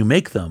when you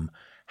make them,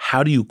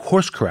 how do you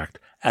course correct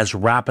as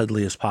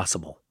rapidly as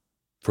possible?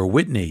 For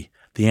Whitney,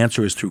 the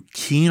answer is through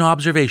keen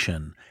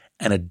observation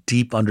and a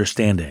deep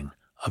understanding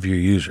of your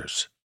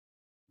users.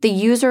 The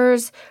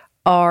users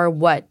are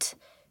what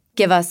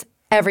give us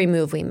every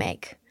move we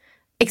make,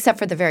 except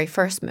for the very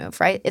first move,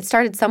 right? It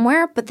started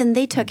somewhere, but then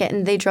they took it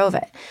and they drove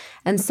it.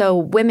 And so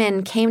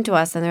women came to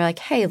us and they're like,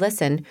 hey,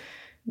 listen,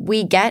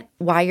 we get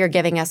why you're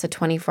giving us a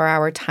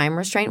 24-hour time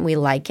restraint. We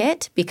like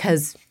it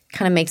because it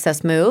kind of makes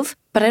us move.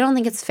 But I don't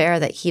think it's fair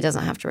that he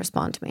doesn't have to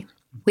respond to me.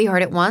 We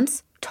heard it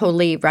once,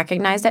 totally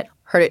recognized it,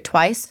 heard it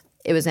twice.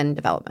 It was in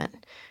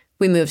development.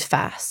 We moved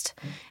fast.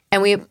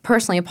 And we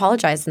personally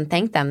apologized and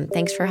thanked them.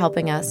 Thanks for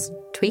helping us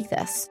tweak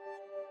this.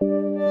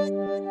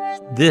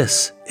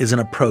 This is an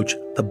approach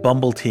the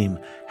Bumble team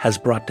has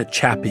brought to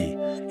Chappie,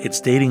 its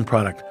dating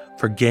product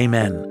for gay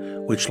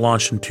men, which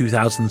launched in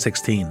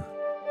 2016.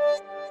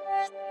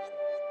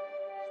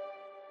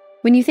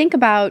 When you think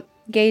about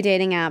gay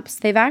dating apps,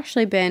 they've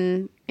actually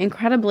been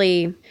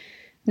incredibly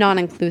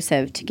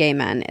non-inclusive to gay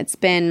men. It's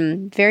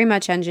been very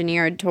much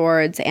engineered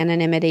towards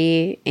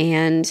anonymity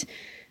and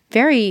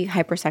very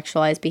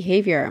hypersexualized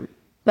behavior.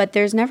 But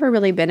there's never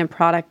really been a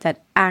product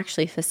that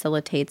actually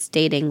facilitates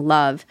dating,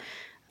 love,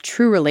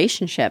 true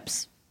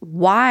relationships.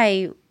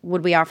 Why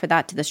would we offer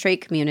that to the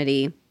straight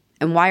community?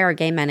 And why are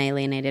gay men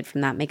alienated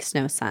from that? Makes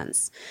no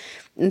sense.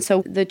 And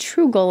so the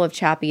true goal of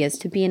Chappie is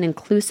to be an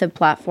inclusive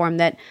platform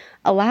that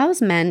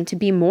allows men to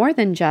be more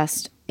than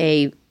just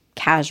a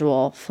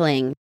casual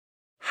fling.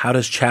 How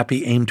does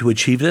Chappie aim to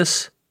achieve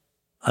this?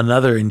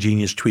 Another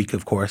ingenious tweak,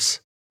 of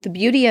course. The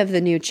beauty of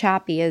the new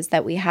Chappie is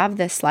that we have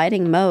this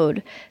sliding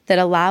mode that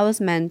allows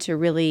men to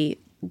really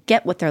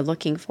get what they're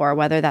looking for,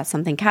 whether that's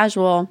something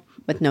casual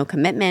with no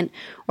commitment,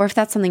 or if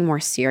that's something more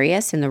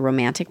serious in the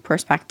romantic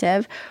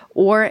perspective,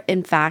 or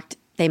in fact,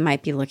 they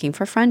might be looking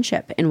for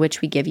friendship, in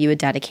which we give you a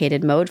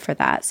dedicated mode for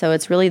that. So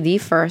it's really the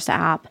first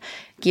app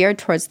geared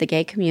towards the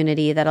gay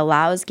community that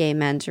allows gay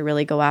men to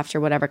really go after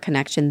whatever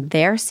connection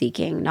they're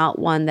seeking, not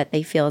one that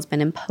they feel has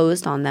been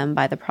imposed on them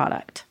by the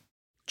product.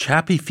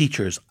 Chappie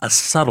features a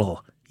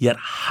subtle yet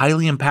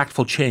highly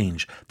impactful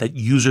change that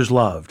users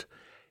loved,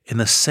 in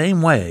the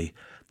same way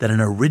that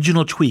an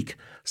original tweak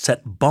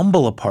set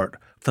Bumble apart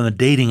from the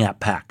dating app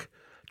pack,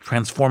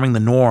 transforming the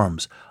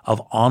norms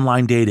of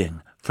online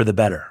dating for the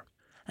better.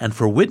 And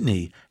for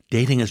Whitney,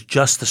 dating is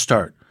just the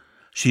start.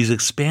 She's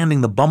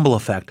expanding the Bumble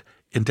effect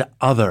into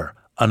other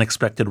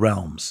unexpected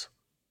realms.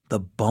 The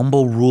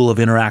Bumble rule of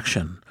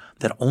interaction,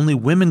 that only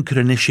women could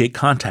initiate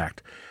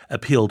contact,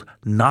 appealed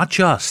not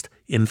just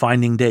in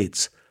finding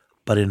dates,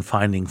 but in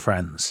finding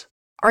friends.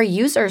 Our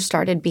users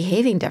started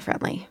behaving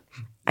differently.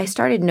 I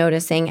started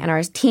noticing, and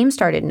our team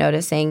started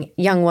noticing,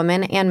 young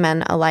women and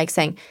men alike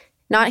saying,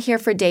 not here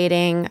for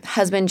dating,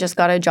 husband just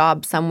got a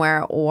job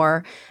somewhere,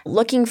 or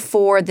looking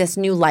for this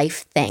new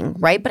life thing,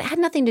 right? But it had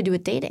nothing to do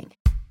with dating.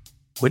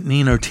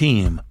 Whitney and her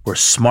team were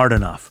smart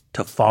enough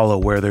to follow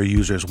where their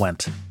users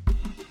went.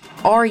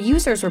 Our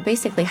users were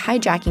basically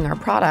hijacking our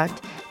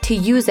product to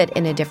use it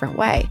in a different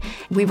way.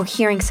 We were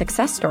hearing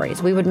success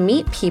stories. We would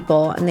meet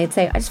people and they'd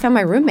say, I just found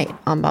my roommate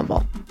on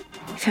Bumble.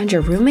 You found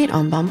your roommate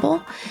on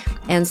Bumble?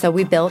 And so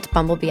we built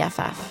Bumble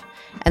BFF,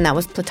 and that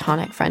was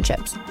platonic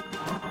friendships.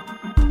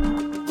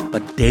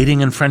 But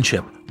dating and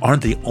friendship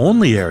aren't the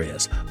only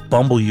areas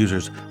Bumble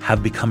users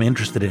have become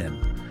interested in,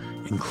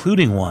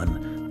 including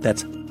one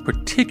that's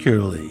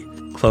particularly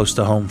close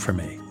to home for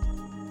me.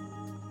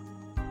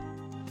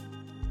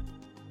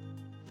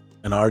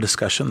 In our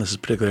discussion, this is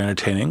particularly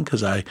entertaining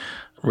because I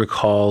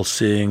recall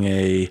seeing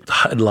a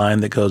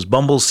headline that goes,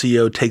 Bumble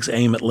CEO takes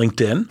aim at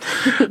LinkedIn.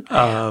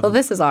 Well,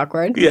 this is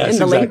awkward. Yes,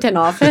 in the LinkedIn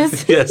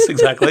office. Yes,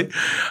 exactly.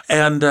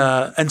 And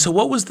so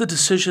what was the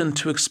decision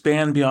to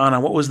expand beyond,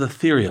 and what was the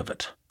theory of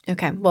it?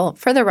 Okay. Well,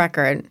 for the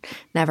record,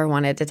 never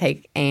wanted to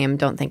take aim.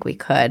 Don't think we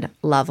could.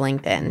 Love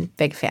LinkedIn.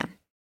 Big fan.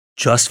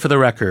 Just for the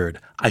record,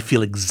 I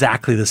feel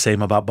exactly the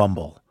same about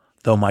Bumble,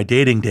 though my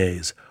dating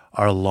days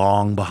are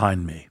long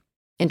behind me.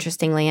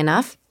 Interestingly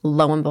enough,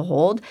 lo and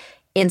behold,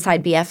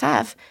 inside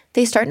BFF,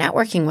 they start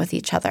networking with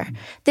each other.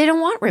 They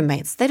don't want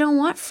roommates. They don't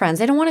want friends.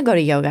 They don't want to go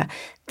to yoga.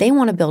 They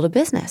want to build a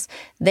business.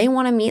 They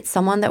want to meet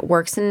someone that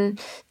works in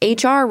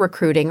HR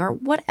recruiting or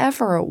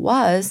whatever it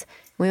was.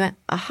 We went,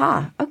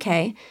 aha,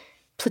 okay.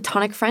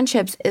 Platonic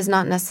friendships is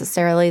not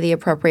necessarily the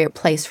appropriate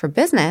place for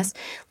business.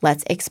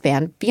 Let's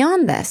expand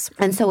beyond this.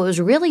 And so it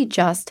was really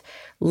just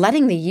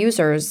letting the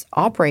users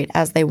operate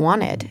as they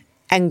wanted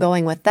and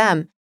going with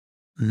them.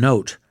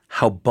 Note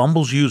how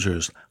Bumble's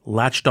users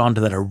latched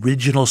onto that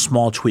original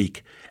small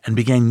tweak and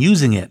began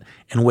using it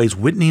in ways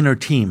Whitney and her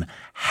team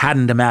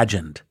hadn't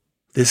imagined.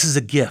 This is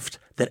a gift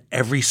that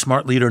every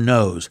smart leader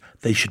knows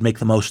they should make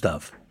the most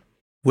of.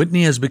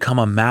 Whitney has become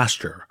a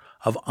master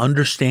of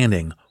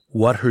understanding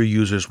what her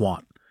users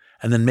want,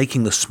 and then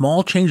making the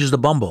small changes to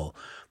Bumble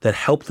that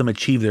help them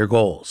achieve their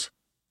goals.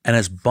 And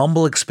as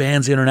Bumble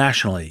expands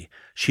internationally,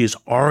 she is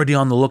already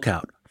on the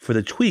lookout for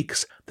the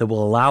tweaks that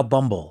will allow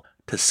Bumble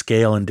to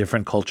scale in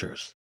different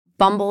cultures.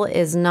 Bumble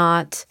is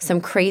not some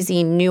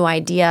crazy new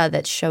idea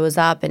that shows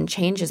up and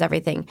changes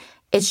everything.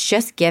 It's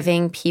just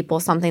giving people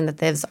something that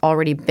they've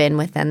already been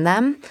within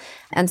them.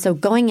 And so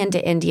going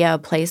into India, a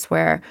place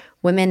where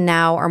women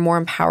now are more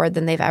empowered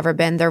than they've ever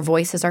been, their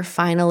voices are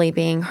finally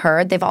being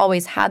heard. They've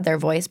always had their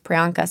voice.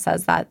 Priyanka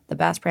says that the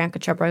best. Priyanka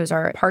Chopra is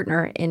our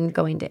partner in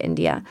going to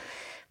India.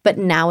 But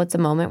now it's a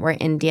moment where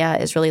India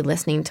is really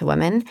listening to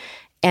women.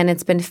 And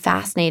it's been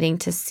fascinating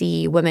to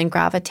see women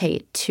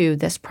gravitate to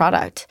this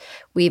product.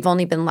 We've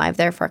only been live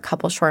there for a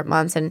couple short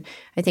months. And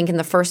I think in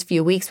the first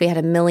few weeks, we had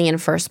 1 million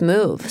first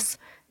moves.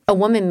 A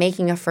woman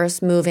making a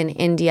first move in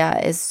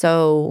India is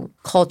so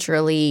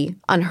culturally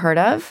unheard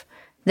of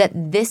that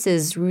this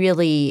is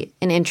really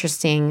an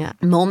interesting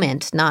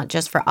moment, not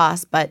just for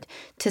us, but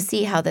to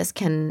see how this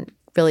can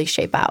really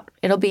shape out.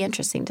 It'll be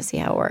interesting to see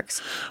how it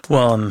works.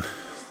 Well, and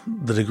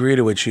the degree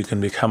to which you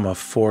can become a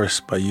force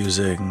by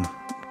using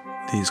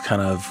these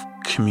kind of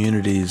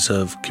communities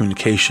of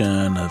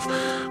communication, of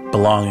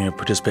belonging, of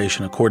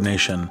participation, of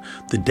coordination,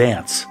 the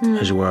dance,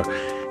 as you were,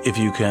 if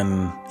you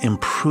can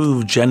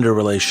improve gender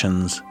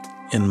relations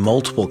in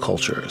multiple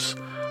cultures,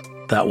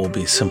 that will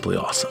be simply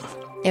awesome.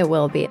 It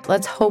will be.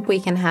 Let's hope we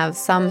can have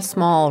some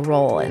small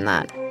role in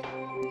that.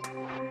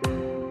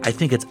 I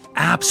think it's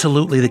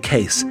absolutely the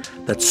case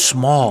that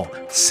small,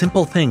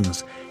 simple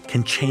things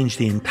can change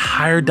the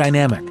entire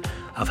dynamic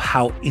of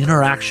how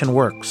interaction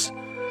works,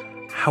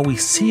 how we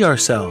see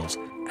ourselves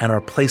and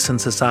our place in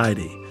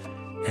society,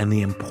 and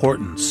the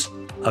importance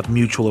of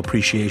mutual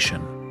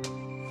appreciation.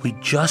 We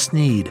just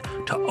need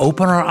to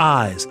open our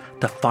eyes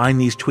to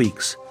find these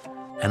tweaks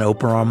and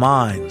open our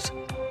minds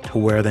to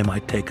where they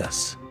might take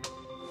us.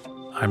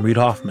 I'm Reid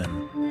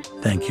Hoffman.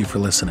 Thank you for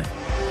listening.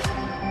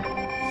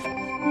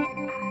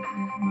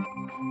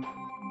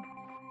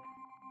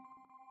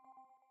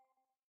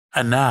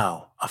 And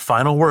now, a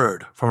final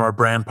word from our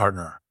brand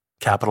partner,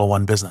 Capital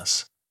One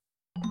Business.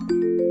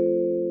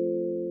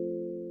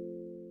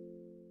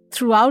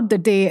 Throughout the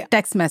day,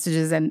 text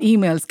messages and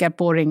emails kept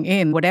pouring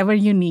in. Whatever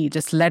you need,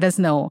 just let us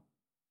know.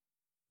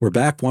 We're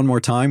back one more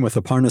time with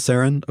Aparna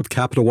Saran of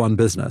Capital One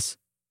Business.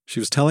 She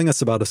was telling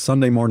us about a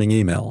Sunday morning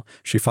email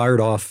she fired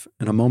off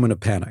in a moment of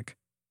panic.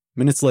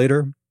 Minutes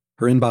later,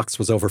 her inbox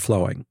was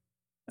overflowing.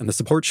 And the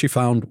support she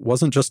found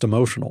wasn't just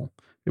emotional,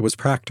 it was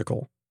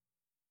practical.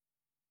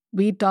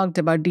 We talked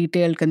about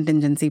detailed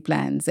contingency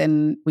plans,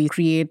 and we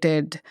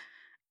created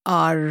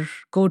our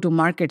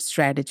go-to-market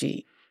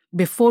strategy.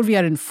 Before we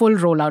are in full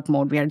rollout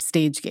mode, we had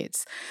stage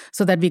gates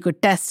so that we could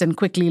test and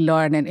quickly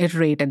learn and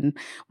iterate. And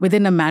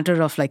within a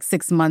matter of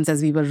 6 months,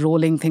 as we were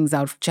rolling things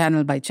out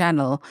channel by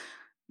channel,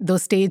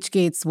 those stage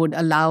gates would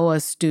allow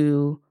us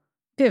to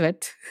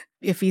pivot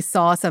if we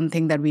saw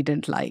something that we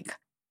didn't like.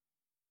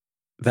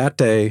 That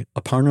day,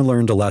 Aparna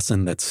learned a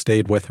lesson that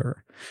stayed with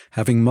her.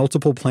 Having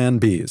multiple plan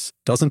Bs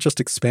doesn't just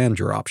expand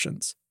your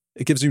options.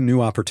 It gives you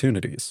new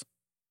opportunities.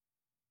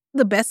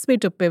 The best way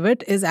to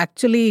pivot is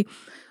actually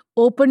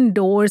open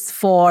doors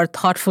for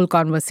thoughtful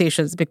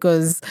conversations,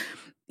 because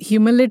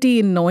humility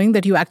in knowing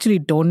that you actually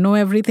don't know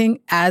everything,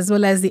 as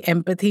well as the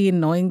empathy in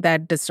knowing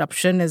that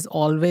disruption is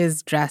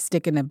always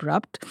drastic and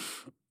abrupt,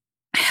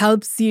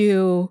 helps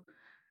you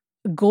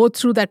go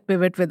through that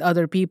pivot with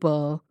other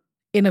people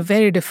in a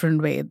very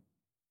different way.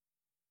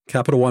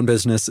 Capital One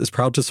Business is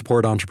proud to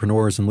support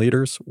entrepreneurs and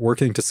leaders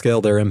working to scale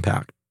their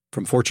impact,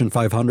 from Fortune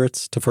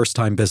 500s to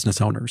first-time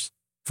business owners.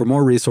 For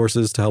more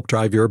resources to help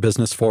drive your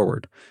business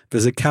forward,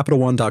 visit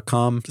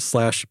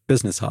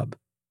CapitalOne.com/businesshub.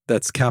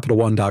 That's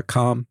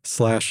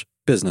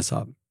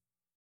CapitalOne.com/businesshub.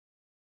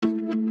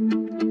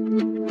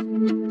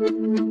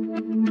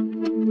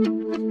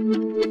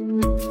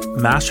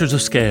 Masters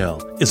of Scale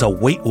is a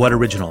Wait What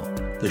original.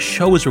 The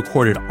show is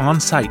recorded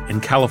on-site in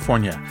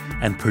California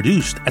and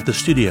produced at the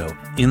studio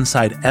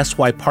inside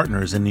SY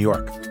Partners in New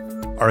York.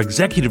 Our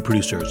executive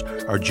producers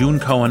are June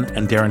Cohen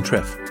and Darren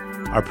Triff.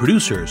 Our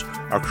producers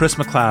are Chris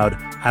McLeod,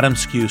 Adam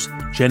Skuse,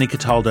 Jenny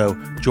Cataldo,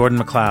 Jordan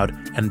McLeod,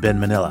 and Ben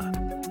Manila.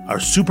 Our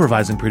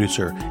supervising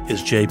producer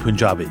is Jay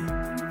Punjabi.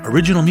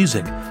 Original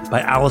music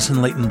by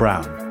Allison Leighton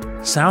Brown.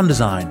 Sound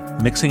design,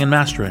 mixing and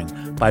mastering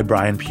by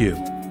Brian Pugh.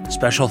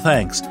 Special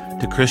thanks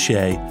to Chris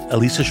Ye,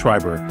 Elisa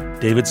Schreiber,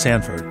 David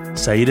Sanford,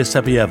 Saida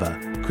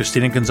Sepieva,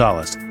 Christina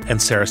Gonzalez,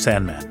 and Sarah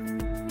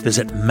Sandman.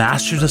 Visit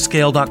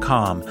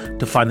mastersofscale.com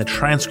to find the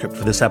transcript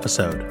for this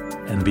episode,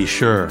 and be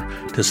sure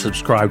to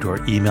subscribe to our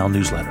email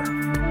newsletter.